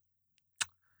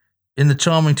 In the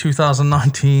charming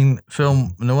 2019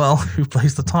 film Noelle, who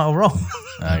plays the title role?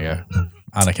 There you go.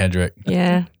 Anna Kendrick.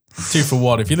 Yeah. 2 for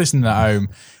 1. If you're listening at home,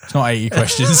 it's not 80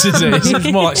 questions, is it?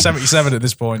 It's more like 77 at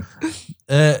this point.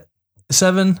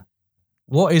 7.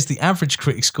 What is the average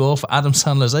critic score for Adam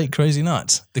Sandler's 8 Crazy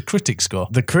Nights? The critic score.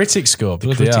 The critic score.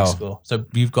 The critic score. So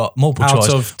you've got multiple Out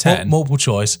choice. of 10. Multiple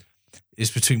choice is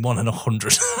between 1 and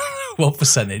 100. What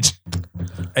percentage?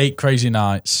 8 Crazy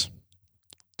Nights.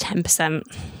 10%.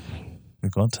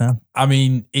 We've got 10. I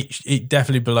mean, it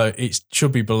definitely below. It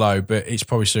should be below, but it's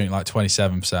probably something like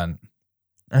 27%.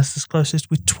 That's the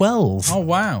closest with 12. Oh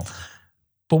wow!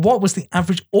 But what was the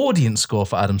average audience score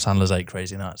for Adam Sandler's 8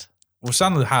 Crazy Nights? Well,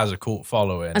 Sandler has a cult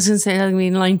following. I was going to say it's going to be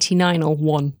 99 or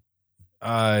 1.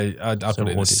 I'd put it in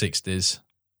the what do 60s.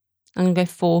 I'm going to go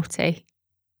 40.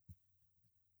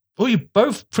 Oh, you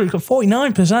both pretty good.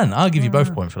 49%. I'll give you both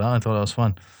a point for that. I thought that was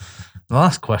fun. The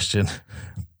last question.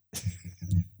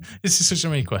 This is such a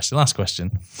mean question. Last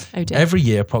question. Oh dear. Every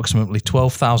year, approximately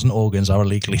 12,000 organs are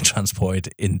illegally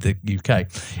transported in the UK.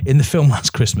 In the film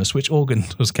Last Christmas, which organ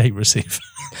does Kate receive?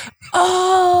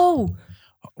 Oh!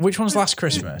 Which one's Last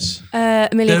Christmas?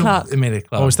 Emilia Clarke. Emilia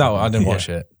Clarke. Oh, is that one? I didn't watch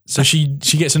it. So she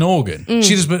gets an organ.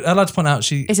 She does, but I'd like to point out,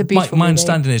 It's a beautiful my movie.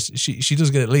 understanding is she does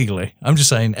get it legally. I'm just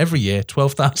saying, every year,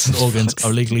 12,000 organs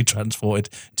are legally transported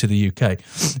to the UK.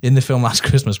 In the film Last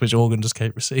Christmas, which organ does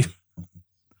Kate receive?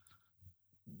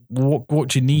 What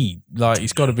do you need? Like,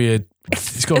 it's got to be a.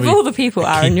 It's got to Of be. all the people,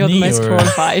 Aaron, you're the kidney most or-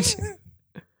 qualified.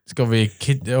 It's got to be a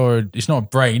kid, or it's not a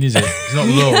brain, is it? It's not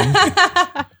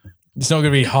lung. It's not going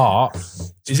to be heart.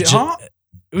 Is it heart?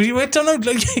 I don't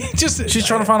know. Like, just She's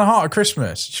trying to find a heart at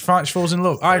Christmas. She falls in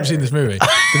love. I haven't seen this movie, but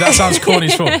that sounds corny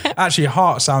as fuck. Actually,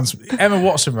 heart sounds. Emma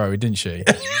Watson wrote it, didn't she?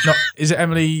 No, is it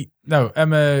Emily? No,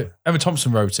 Emma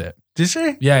Thompson wrote it. Did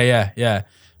she? Yeah.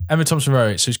 Emma Thompson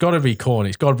wrote it, so it's got to be corny.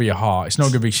 It's got to be a heart. It's not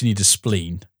going to be she needs a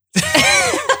spleen.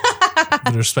 I would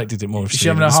have respected it more. If Is she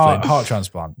having a heart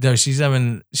transplant? No, she's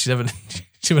having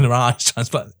her eyes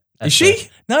transplant. Is she?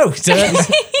 No,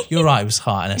 you're right. It was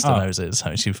heart, and Esther knows it.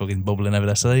 So she was fucking bubbling over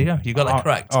there. So there you go. You got that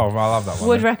correct. Oh, well, I'll have that one.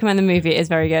 Would recommend the movie. It is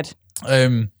very good.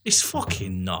 It's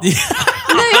fucking not. It's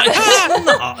not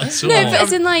at all. No, but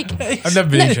as in like, I've never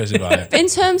been interested by it. in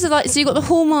terms of like, so you got the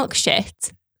Hallmark shit.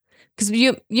 Because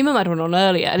your mum had one on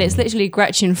earlier, and it's literally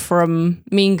Gretchen from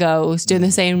Mean Girls doing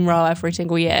the same role every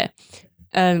single year.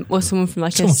 Or someone from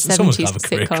like Someone's a got 70s to have a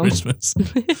career sitcom. Christmas.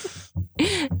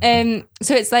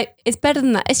 So it's like, it's better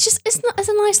than that. It's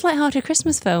a nice light-hearted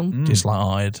Christmas film. Just like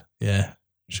eyed. Yeah,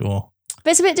 sure.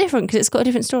 But it's a bit different because it's got a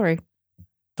different story.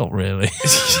 Not really.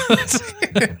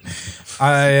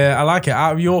 I like it.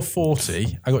 Out of your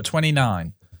 40, I got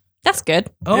 29. That's good.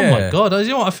 Oh Yeah. my God. You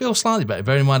know what? I feel slightly better.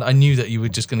 Bear in mind, I knew that you were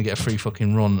just going to get a free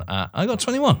fucking run at. I got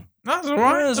 21. That's all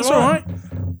right. Yeah, That's all right.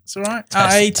 It's all right. Out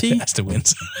of 80. Esther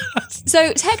wins.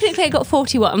 So technically I got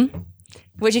 41,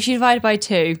 which if you divide by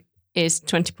 2 is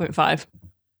 20.5.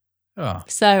 Oh.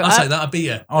 So I'll say that. I'll beat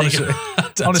you. Honestly,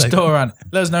 honest door around.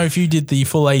 Let us know if you did the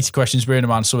full 80 questions. Bearing in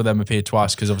mind, some of them appeared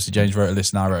twice because obviously James wrote a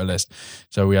list and I wrote a list.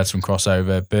 So we had some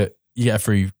crossover, but you get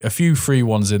a few free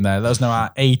ones in there. Let us know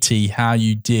at 80 how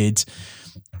you did.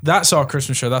 That's our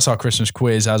Christmas show. That's our Christmas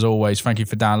quiz. As always, thank you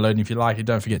for downloading. If you like it,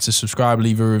 don't forget to subscribe,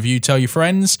 leave a review, tell your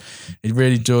friends. It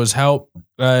really does help.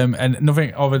 And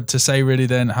nothing other to say really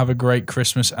then. Have a great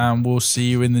Christmas and we'll see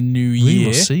you in the new year. We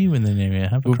will see you in the new year.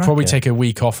 We'll probably take a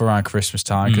week off around Christmas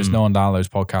time because no one downloads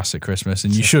podcasts at Christmas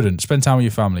and you shouldn't. Spend time with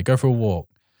your family. Go for a walk.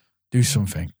 Do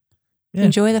something. Yeah.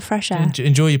 Enjoy the fresh air.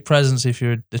 Enjoy your presents if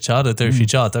you're a child. Or if you're a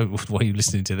child, why are you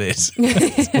listening to this?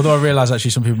 Although I realise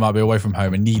actually some people might be away from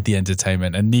home and need the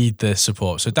entertainment and need the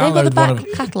support. So They've got the download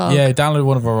back catalogue. download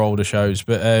one of our older shows.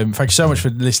 But thank you so much for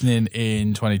listening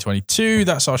in 2022.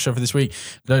 That's our show for this week.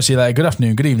 Don't see you later. Good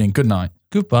afternoon, good evening, good night.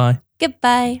 Goodbye.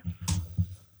 Goodbye.